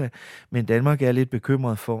Europa, men Danmark er lidt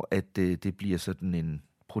bekymret for, at det bliver sådan en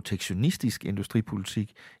protektionistisk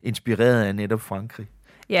industripolitik, inspireret af netop Frankrig.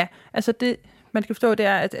 Ja, altså det, man skal forstå, det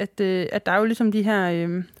er, at der er jo ligesom de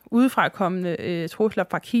her udefrakommende trusler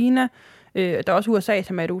fra Kina. Der er også USA,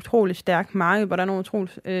 som er et utroligt stærkt marked, hvor der er nogle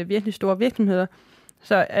utroligt virkelig store virksomheder.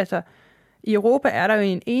 Så altså, i Europa er der jo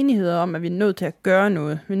en enighed om, at vi er nødt til at gøre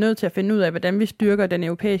noget. Vi er nødt til at finde ud af, hvordan vi styrker den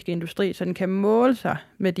europæiske industri, så den kan måle sig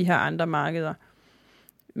med de her andre markeder.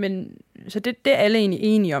 Så det er alle egentlig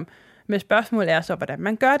enige om. Men spørgsmålet er så, hvordan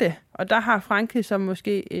man gør det. Og der har Frankrig så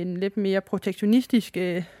måske en lidt mere protektionistisk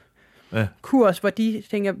kurs, hvor de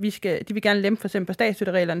tænker, de vil gerne lempe for eksempel på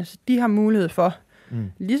statsstøttereglerne, så de har mulighed for,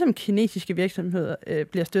 ligesom kinesiske virksomheder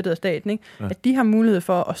bliver støttet af staten, ikke? At de har mulighed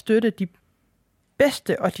for at støtte de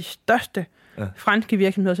bedste og de største franske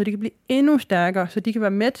virksomheder, så de kan blive endnu stærkere, så de kan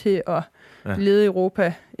være med til at lede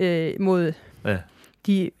Europa mod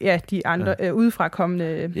de andre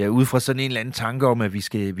udefrakommende... Ja, ud fra sådan en eller anden tanke om, at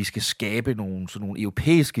vi skal skabe sådan nogle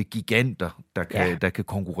europæiske giganter, der kan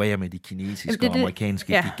konkurrere med de kinesiske og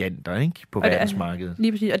amerikanske giganter, ikke, på verdensmarkedet.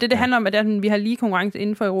 Lige præcis. Og det handler om, at vi har lige konkurrence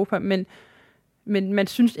inden for Europa, men man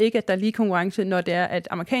synes ikke, at der er lige konkurrence, når det er, at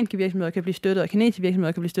amerikanske virksomheder kan blive støttet, og kinesiske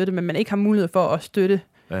virksomheder kan blive støttet, men man ikke har mulighed for at støtte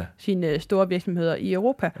sine store virksomheder i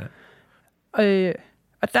Europa. Ja.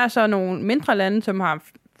 Og der er så nogle mindre lande, som har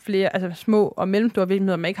flere, altså små og mellemstore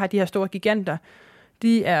virksomheder, men ikke har de her store giganter.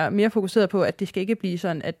 De er mere fokuseret på, at det skal ikke blive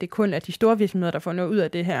sådan, at det kun er de store virksomheder, der får noget ud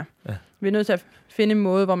af det her. Ja. Vi er nødt til at finde en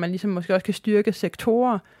måde, hvor man ligesom måske også kan styrke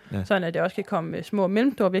sektorer, sådan at det også kan komme små og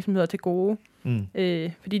mellemstore virksomheder til gode.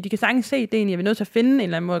 Fordi de kan sagtens se det egentlig, at vi er nødt til at finde en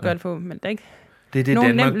eller anden måde at gøre det på, men der er ikke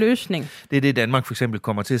nogen nem løsning. Det er det, Danmark for eksempel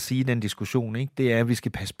kommer til at sige i den diskussion, ikke? Det er, at vi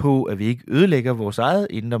skal passe på, at vi ikke ødelægger vores eget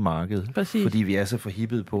indre marked, fordi vi er så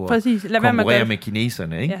forhippet på at konkurrere med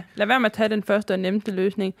kineserne, ikke? Ja, lad være med at tage den første og nemmeste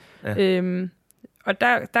løsning. Ja. Og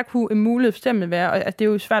der kunne en mulighed for eksempel være, og det er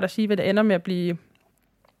jo svært at sige, hvad det ender med at blive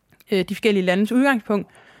de forskellige landes udgangspunkt,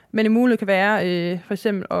 men en mulighed kan være for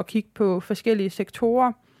eksempel at kigge på forskellige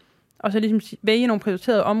sektorer, og så ligesom vælge nogle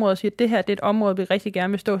prioriterede områder og sige, at det her det er et område, vi rigtig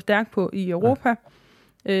gerne vil stå stærkt på i Europa.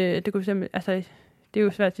 Ja. Det kunne simpelthen, altså, det er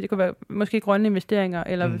jo svært at sige, det kunne være måske grønne investeringer,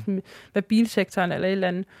 eller hvad bilsektoren, eller et eller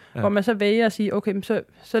andet, hvor man så vælger at sige, okay,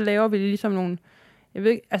 så laver vi ligesom nogle, jeg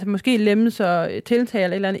ved ikke, altså måske lemmelser, tiltag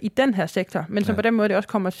eller et eller andet i den her sektor, men så på den måde det også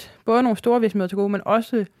kommer både nogle store virksomheder til gode, men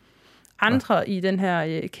også andre i den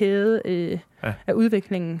her kæde af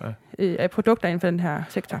udviklingen af produkter inden for den her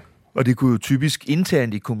sektor. Og det kunne jo typisk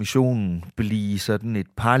internt i kommissionen blive sådan et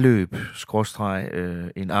parløb,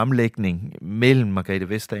 en armlægning mellem Margrethe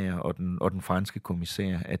Vestager og den franske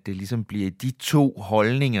kommissær, at det ligesom bliver de to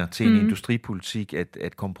holdninger til en industripolitik,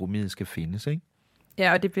 at kompromiset skal findes, ikke?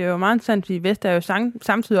 Ja, og det bliver jo meget interessant, fordi Vestager jo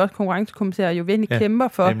samtidig også konkurrencekommissær jo virkelig kæmper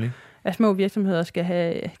for, at små virksomheder skal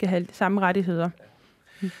have samme rettigheder.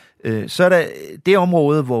 Så er der det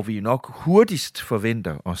område, hvor vi nok hurtigst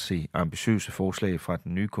forventer at se ambitiøse forslag fra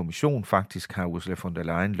den nye kommission. Faktisk har Ursula von der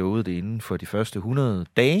Leyen lovet det inden for de første 100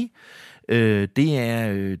 dage. Det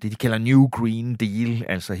er det, de kalder New Green Deal,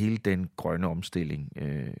 altså hele den grønne omstilling,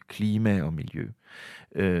 klima og miljø.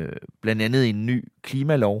 Blandt andet en ny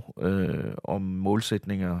klimalov om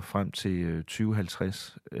målsætninger frem til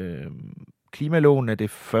 2050. Klimaloven er det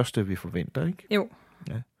første, vi forventer, ikke? Jo.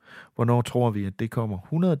 Ja. Hvornår tror vi, at det kommer?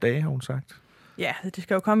 100 dage, har hun sagt. Ja, det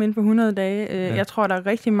skal jo komme ind på 100 dage. Jeg tror, der er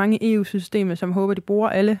rigtig mange EU-systemer, som håber, de bruger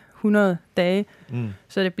alle 100 dage.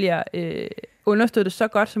 Så det bliver understøttet så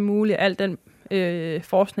godt som muligt, al den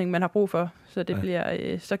forskning, man har brug for. Så det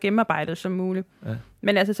bliver så gennemarbejdet som muligt. Ja.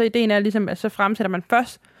 Men altså, så ideen er ligesom, at så fremsætter man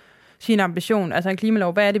først sin ambition, altså en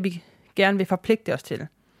klimalov. Hvad er det, vi gerne vil forpligte os til?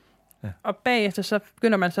 Ja. Og bagefter så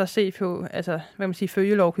begynder man så at se på, altså, hvad kan man sige,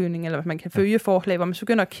 følgelovgivning, eller man kan følge forslag, hvor man så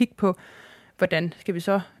begynder at kigge på, hvordan skal vi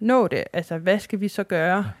så nå det? Altså, hvad skal vi så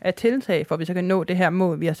gøre af tiltag, for at vi så kan nå det her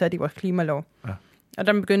mål, vi har sat i vores klimalov? Ja. Og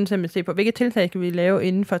der begynder man at se på, hvilke tiltag skal vi lave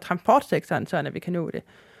inden for transportsektoren, så at vi kan nå det.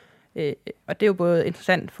 Og det er jo både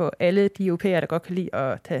interessant for alle de europæere, der godt kan lide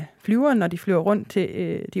at tage flyvere, når de flyver rundt til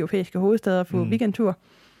de europæiske hovedsteder på weekendtur.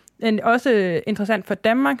 Men også interessant for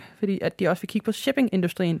Danmark, fordi at de også vil kigge på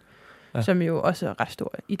shippingindustrien, som jo også er ret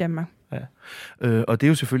stor i Danmark. Ja. Og det er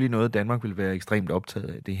jo selvfølgelig noget, Danmark vil være ekstremt optaget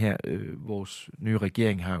af. Det her, vores nye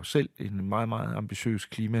regering har jo selv en meget, meget ambitiøs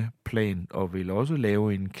klimaplan, og vil også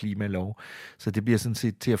lave en klimalov. Så det bliver sådan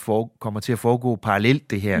set kommer til at foregå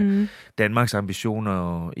parallelt, det her. Danmarks ambitioner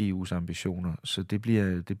og EU's ambitioner. Så det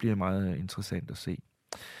bliver meget interessant at se.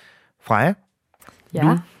 Freja? Ja.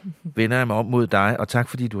 Nu vender jeg mig om mod dig, og tak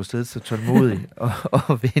fordi du har siddet så tålmodig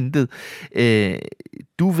og ventet.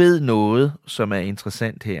 Du ved noget, som er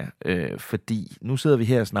interessant her, fordi nu sidder vi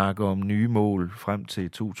her og snakker om nye mål frem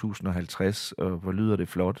til 2050, og hvor lyder det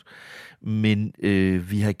flot. Men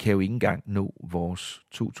vi kan jo ikke engang nå vores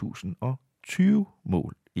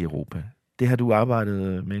 2020-mål i Europa. Det har du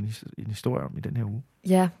arbejdet med en historie om i den her uge.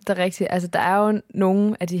 Ja, det er rigtigt. Altså, der er jo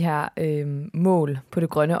nogle af de her mål på det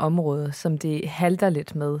grønne område, som det halter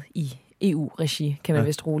lidt med i EU-regi, kan man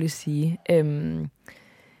vist roligt sige.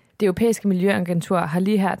 Det europæiske miljøagentur har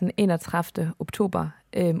lige her den 31. oktober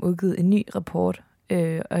udgivet en ny rapport,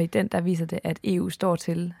 og i den der viser det, at EU står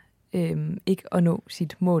til ikke at nå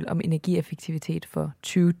sit mål om energieffektivitet for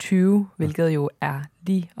 2020, hvilket jo er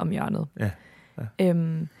lige om hjørnet. Ja.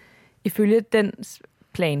 Ifølge den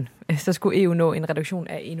plan, så skulle EU nå en reduktion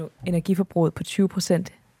af energiforbruget på 20%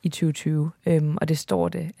 i 2020, og det står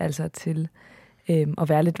det altså til at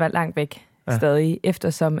være lidt langt væk stadig,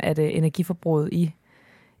 eftersom at energiforbruget i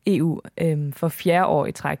EU for 4. år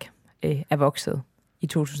i træk er vokset i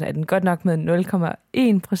 2018. Godt nok med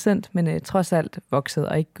 0,1%, men trods alt vokset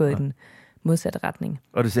og ikke gået i den modsatte retning.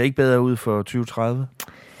 Og det ser ikke bedre ud for 2030?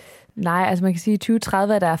 Nej, altså man kan sige, at i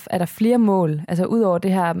 2030 er der flere mål. Altså udover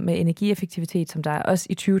det her med energieffektivitet, som der også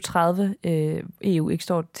i 2030 EU ikke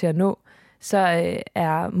står til at nå, så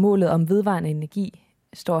er målet om vedvarende energi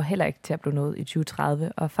står heller ikke til at blive nået i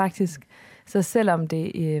 2030. Og faktisk, så selvom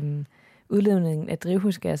det udledningen af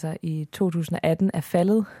drivhusgasser i 2018 er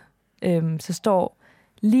faldet, så står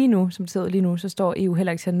lige nu, som det ser ud lige nu, så står EU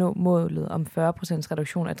heller ikke til at nå målet om 40%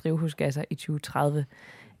 reduktion af drivhusgasser i 2030.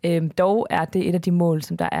 Dog er det et af de mål,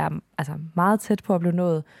 som der er altså meget tæt på at blive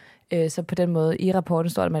nået. Så på den måde i rapporten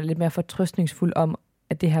står der, at man er lidt mere fortrøstningsfuld om,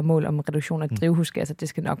 at det her mål om reduktion af drivhusgasser, det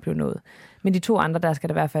skal nok blive nået. Men de to andre, der skal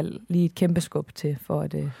der i hvert fald lige et kæmpe skub til, for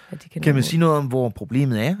at de kan nå. Kan man sige noget om, hvor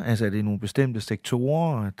problemet er? Altså er det nogle bestemte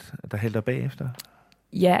sektorer, der halter bagefter?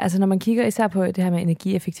 Ja, altså når man kigger især på det her med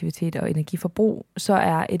energieffektivitet og energiforbrug, så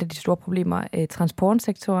er et af de store problemer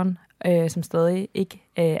transportsektoren. som stadig ikke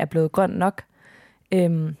er blevet grøn nok.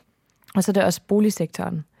 Og så er det også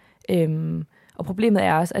boligsektoren. Og problemet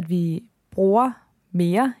er også, at vi bruger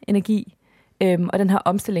mere energi, og den her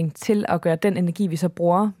omstilling til at gøre den energi, vi så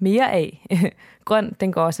bruger mere af, grøn,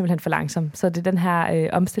 den går simpelthen for langsomt. Så det er den her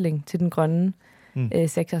omstilling til den grønne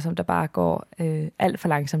sektor, som der bare går alt for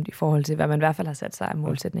langsomt i forhold til, hvad man i hvert fald har sat sig af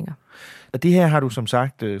målsætninger. Og det her har du som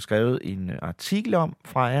sagt skrevet en artikel om,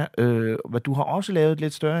 Freja. Du har også lavet et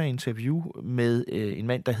lidt større interview med en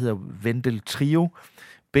mand, der hedder Wendel Trio,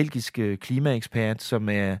 belgisk klimaekspert, som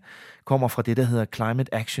kommer fra det, der hedder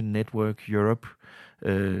Climate Action Network Europe,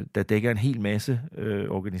 der dækker en hel masse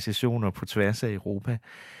organisationer på tværs af Europa.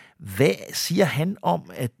 Hvad siger han om,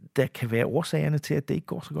 at der kan være årsagerne til, at det ikke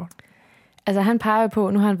går så godt? Altså han peger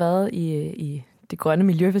på, nu har han været i det grønne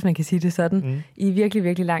miljø, hvis man kan sige det sådan, i virkelig,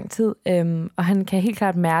 virkelig lang tid. Og han kan helt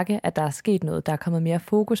klart mærke, at der er sket noget. Der er kommet mere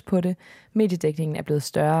fokus på det. Mediedækningen er blevet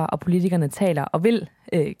større, og politikerne taler og vil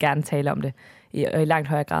gerne tale om det i langt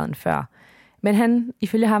højere grad end før. Men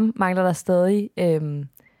ifølge ham mangler der stadig,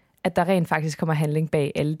 at der rent faktisk kommer handling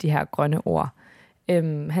bag alle de her grønne ord.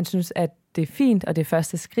 Han synes, at det er fint, og det er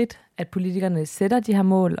første skridt, at politikerne sætter de her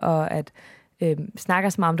mål, og at snakker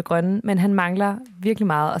så meget om det grønne, men han mangler virkelig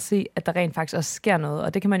meget at se, at der rent faktisk også sker noget.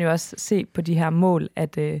 Og det kan man jo også se på de her mål,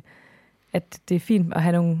 at det er fint at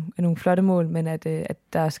have nogle flotte mål, men at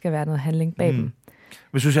der også skal være noget handling bag dem.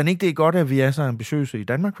 Men synes han ikke, det er godt, at vi er så ambitiøse i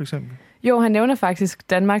Danmark, for eksempel? Jo, han nævner faktisk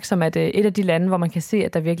Danmark som et af de lande, hvor man kan se,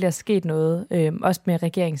 at der virkelig er sket noget, også med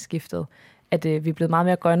regeringsskiftet, at vi er blevet meget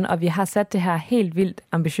mere grønne, og vi har sat det her helt vildt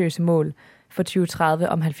ambitiøse mål for 2030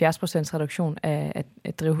 om 70% reduktion af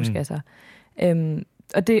drivhusgasser.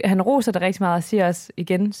 Og han roser det rigtig meget og siger også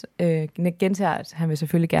gentager, at han vil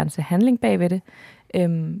selvfølgelig gerne se handling bag ved det,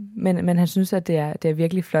 men han synes, at det er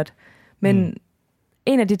virkelig flot. Men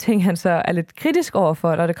en af de ting, han så er lidt kritisk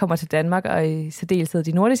overfor, når det kommer til Danmark og i særdeleshed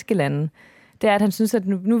de nordiske lande, det er, at han synes, at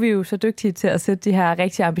nu er vi jo så dygtige til at sætte de her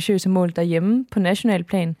rigtig ambitiøse mål derhjemme på national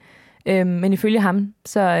plan. Men ifølge ham,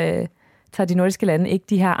 så tager de nordiske lande ikke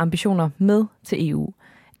de her ambitioner med til EU.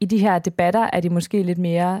 I de her debatter er de måske lidt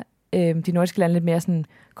mere, de nordiske lande lidt mere sådan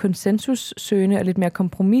konsensussøgende og lidt mere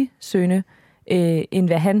kompromissøgende, end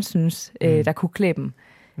hvad han synes, der kunne klæde dem.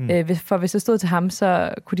 For hvis det stod til ham,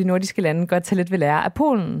 så kunne de nordiske lande godt tage lidt ved lære af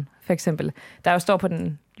Polen, for eksempel. Der jo står på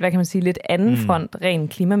den, hvad kan man sige, lidt anden front,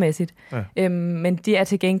 rent klimamæssigt. Ja. Men de er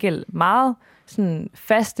til gengæld meget sådan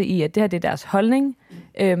faste i, at det her det er deres holdning.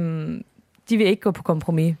 De vil ikke gå på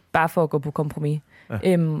kompromis, bare for at gå på kompromis.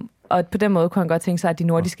 Ja. Og på den måde kunne han godt tænke sig, at de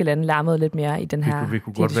nordiske lande larmede lidt mere i den her Vi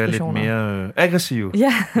kunne godt være lidt mere aggressive i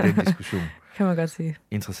den diskussion. Kan man godt sige.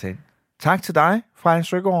 Interessant. Tak til dig, Freja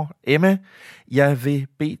Søgaard. Emma, jeg vil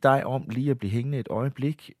bede dig om lige at blive hængende et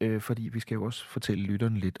øjeblik, fordi vi skal jo også fortælle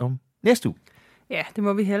lytterne lidt om næste uge. Ja, det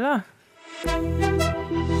må vi hellere.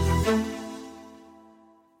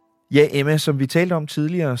 Ja, Emma, som vi talte om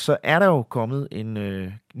tidligere, så er der jo kommet en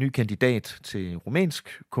ny kandidat til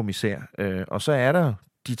rumænsk kommissær, og så er der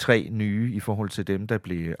de 3 nye i forhold til dem, der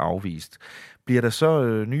blev afvist. Bliver der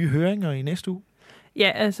så nye høringer i næste uge?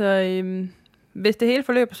 Ja, altså, hvis det hele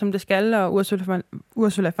forløber, som det skal, og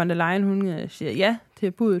Ursula von der Leyen, hun siger ja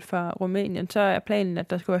til budet fra Rumænien, så er planen, at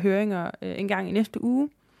der skal være høringer en gang i næste uge.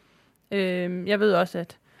 Jeg ved også,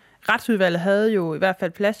 at Retsudvalget havde jo i hvert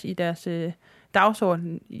fald plads i deres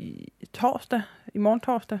dagsorden i morgen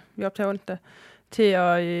torsdag, vi optager onsdag, til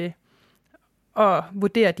at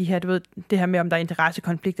vurdere de her, du ved, det her med, om der er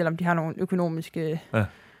interessekonflikt, eller om de har nogle økonomiske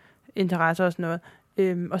interesser og sådan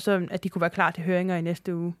noget. Og så, at de kunne være klar til høringer i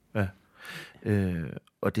næste uge. Ja.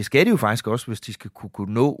 Og det skal de jo faktisk også, hvis de skal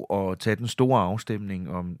kunne nå at tage den store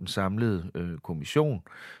afstemning om den samlede kommission.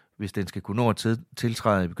 Hvis den skal kunne nå at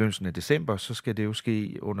tiltræde i begyndelsen af december, så skal det jo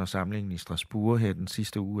ske under samlingen i Strasbourg her den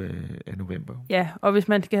sidste uge af november. Ja, og hvis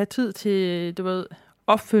man skal have tid til, du ved,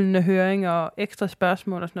 opfølgende høringer og ekstra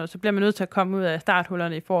spørgsmål og sådan noget, så bliver man nødt til at komme ud af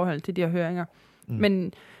starthullerne i forhold til de her høringer.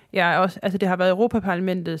 Men også, altså det har været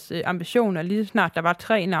Europaparlamentets ambition, at lige snart der var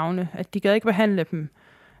 3 navne, at de gad ikke behandle dem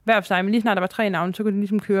hver for sig, men lige snart der var 3 navne, så kunne de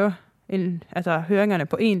ligesom køre høringerne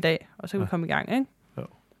på 1 dag, og så kunne vi komme i gang, ikke? Jo.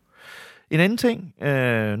 En anden ting,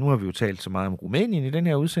 nu har vi jo talt så meget om Rumænien i den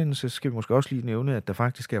her udsendelse, så skal vi måske også lige nævne, at der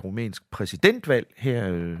faktisk er rumænsk præsidentvalg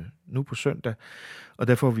her nu på søndag, og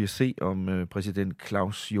der får vi at se, om præsident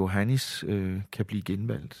Klaus Iohannis kan blive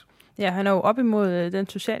genvalgt. Ja, han er jo op imod den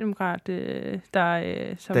socialdemokrat,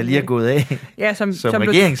 der lige er gået af som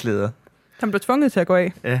regeringsleder. Som blev tvunget til at gå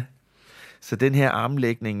af. Ja. Så den her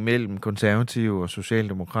armlægning mellem konservative og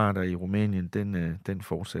socialdemokrater i Rumænien, den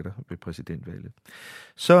fortsætter ved præsidentvalget.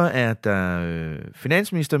 Så er der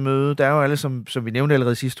finansministermøde. Der er jo alle, som vi nævnte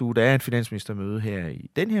allerede sidste uge, der er et finansministermøde her i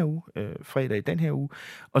den her uge, fredag i den her uge.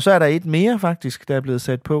 Og så er der et mere faktisk, der er blevet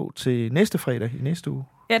sat på til næste fredag i næste uge.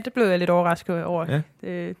 Ja, det blev jeg lidt overrasket over. Ja.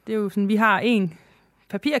 Det er jo sådan, vi har en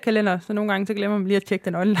papirkalender, så nogle gange så glemmer man lige at tjekke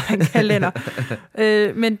den online kalender.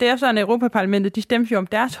 Men det er sådan, at Europaparlamentet, de stemte jo om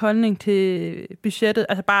deres holdning til budgettet,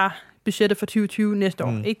 altså bare budgettet for 2020 næste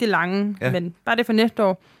år. Ikke det lange, men bare det for næste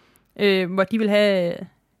år, hvor de vil have...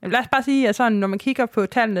 Lad os bare sige, at sådan, når man kigger på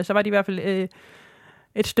tallene, så var de i hvert fald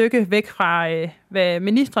et stykke væk fra, hvad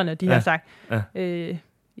ministrene de har sagt.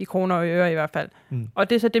 I kroner og øre i hvert fald. Og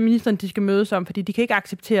det er så det, ministeren de skal mødes om, fordi de kan ikke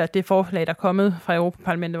acceptere det forslag, der er kommet fra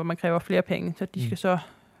Europaparlamentet, hvor man kræver flere penge. Så de skal så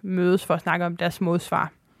mødes for at snakke om deres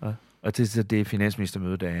modsvar. Og det er det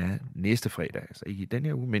finansministermøde, der er næste fredag. Altså ikke i den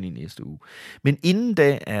her uge, men i næste uge. Men inden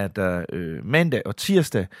da er der mandag og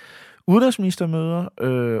tirsdag udenrigsministermøder,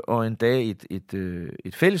 og en dag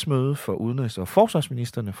et fællesmøde for udenrigs- og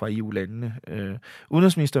forsvarsministerne fra EU-landene.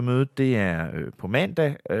 Udenrigsministermødet, det er på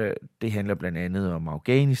mandag. Det handler blandt andet om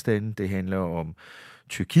Afghanistan, det handler om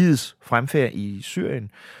Tyrkiets fremfærd i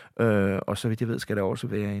Syrien, og så vidt jeg ved, skal der også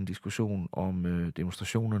være en diskussion om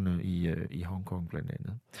demonstrationerne i Hongkong blandt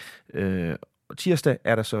andet. Tirsdag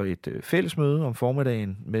er der så et fællesmøde om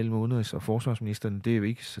formiddagen mellem udenrigs- og forsvarsministeren. Det er jo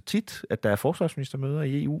ikke så tit, at der er forsvarsministermøder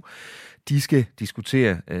i EU. De skal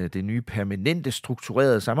diskutere det nye permanente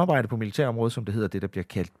strukturerede samarbejde på militærområdet, som det hedder, det der bliver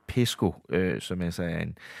kaldt PESCO, som altså er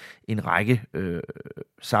en række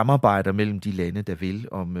samarbejder mellem de lande, der vil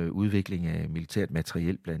om udvikling af militært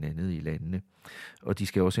materiel, blandt andet i landene. Og de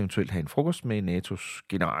skal også eventuelt have en frokost med NATO's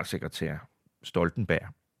generalsekretær Stoltenberg.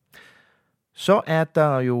 Så er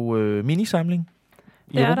der jo minisamling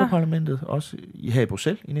i Europaparlamentet, også her i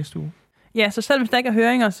Bruxelles i næste uge. Ja, så selv hvis der ikke er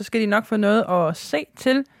høringer, så skal de nok få noget at se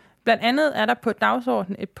til. Blandt andet er der på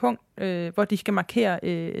dagsordenen et punkt, hvor de skal markere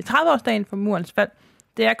 30-årsdagen for murens fald.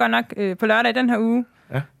 Det er godt nok på lørdag i den her uge,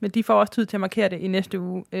 men de får også tid til at markere det i næste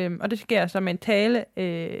uge. Og det sker så med en tale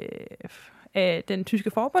af den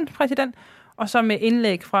tyske forbundspræsident, og så med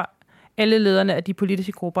indlæg fra alle lederne af de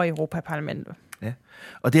politiske grupper i Europaparlamentet. Ja,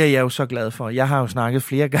 og det er jeg jo så glad for. Jeg har jo snakket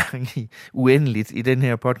flere gange uendeligt i den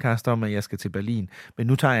her podcast om, at jeg skal til Berlin. Men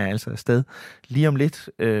nu tager jeg altså afsted lige om lidt,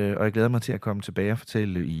 og jeg glæder mig til at komme tilbage og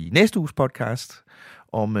fortælle i næste uges podcast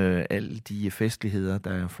om alle de festligheder,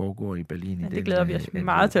 der foregår i Berlin. Ja, det glæder vi os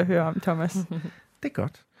meget til at høre om, Thomas. Det er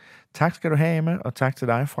godt. Tak skal du have, Emma, og tak til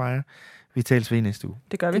dig, Freja. Vi tales ved i næste uge.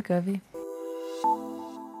 Det gør vi. Det gør vi.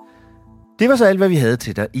 Det var så alt, hvad vi havde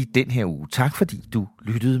til dig i den her uge. Tak fordi du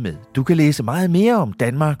lyttede med. Du kan læse meget mere om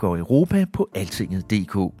Danmark og Europa på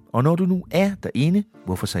altinget.dk. Og når du nu er derinde,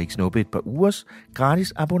 hvorfor så ikke snuppe et par ugers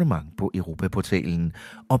gratis abonnement på Europaportalen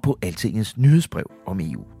og på Altingets nyhedsbrev om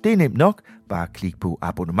EU. Det er nemt nok. Bare klik på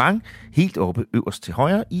abonnement helt oppe øverst til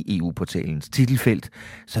højre i EU-portalens titelfelt.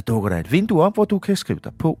 Så dukker der et vindue op, hvor du kan skrive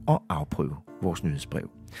dig på og afprøve vores nyhedsbrev.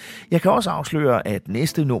 Jeg kan også afsløre, at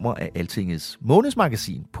næste nummer af Altingets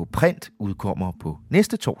månedsmagasin på print udkommer på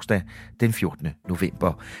næste torsdag, den 14.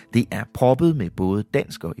 november. Det er proppet med både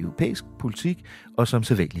dansk og europæisk politik, og som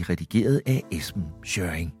sædvanligt redigeret af Esben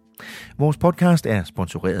Schøring. Vores podcast er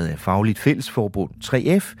sponsoreret af Fagligt Fællesforbund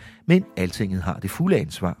 3F, men Altinget har det fulde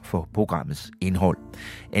ansvar for programmets indhold.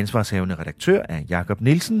 Ansvarshavende redaktør er Jakob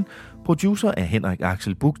Nielsen, producer er Henrik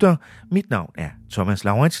Axel Bugter, mit navn er Thomas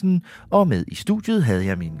Lauritsen, og med i studiet havde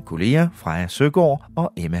jeg mine kolleger Freja Søgaard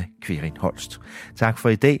og Emma Kverin Holst. Tak for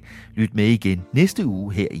i dag. Lyt med igen næste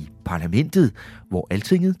uge her i Parlamentet, hvor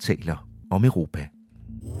Altinget taler om Europa.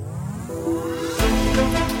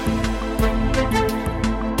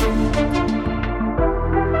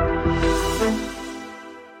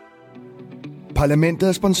 Parlamentet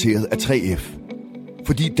er sponsoreret af 3F,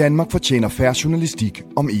 fordi Danmark fortjener fair journalistik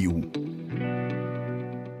om EU.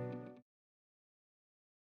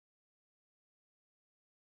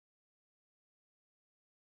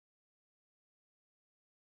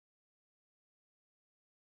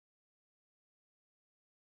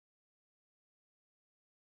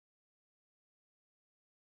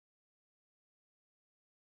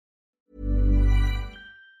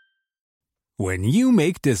 When you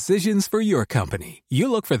make decisions for your company,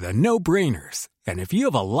 you look for the no-brainers. And if you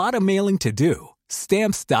have a lot of mailing to do,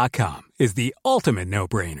 Stamps.com is the ultimate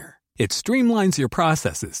no-brainer. It streamlines your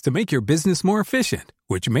processes to make your business more efficient,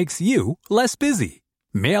 which makes you less busy.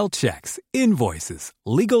 Mail checks, invoices,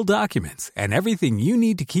 legal documents, and everything you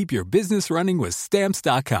need to keep your business running with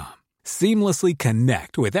Stamps.com. Seamlessly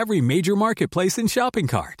connect with every major marketplace and shopping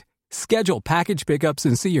cart. Schedule package pickups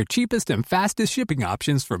and see your cheapest and fastest shipping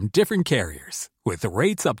options from different carriers, with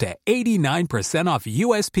rates up to 89% off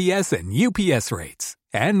USPS and UPS rates.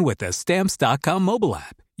 And with the Stamps.com mobile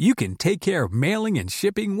app, you can take care of mailing and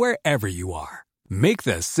shipping wherever you are. Make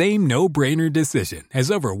the same no-brainer decision as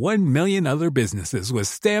over 1 million other businesses with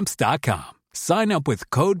Stamps.com. Sign up with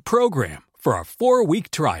code PROGRAM for a 4-week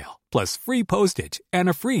trial, plus free postage and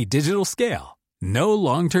a free digital scale. No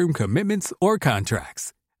long-term commitments or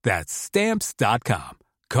contracts. That's Stamps.com.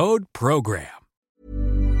 Code PROGRAM.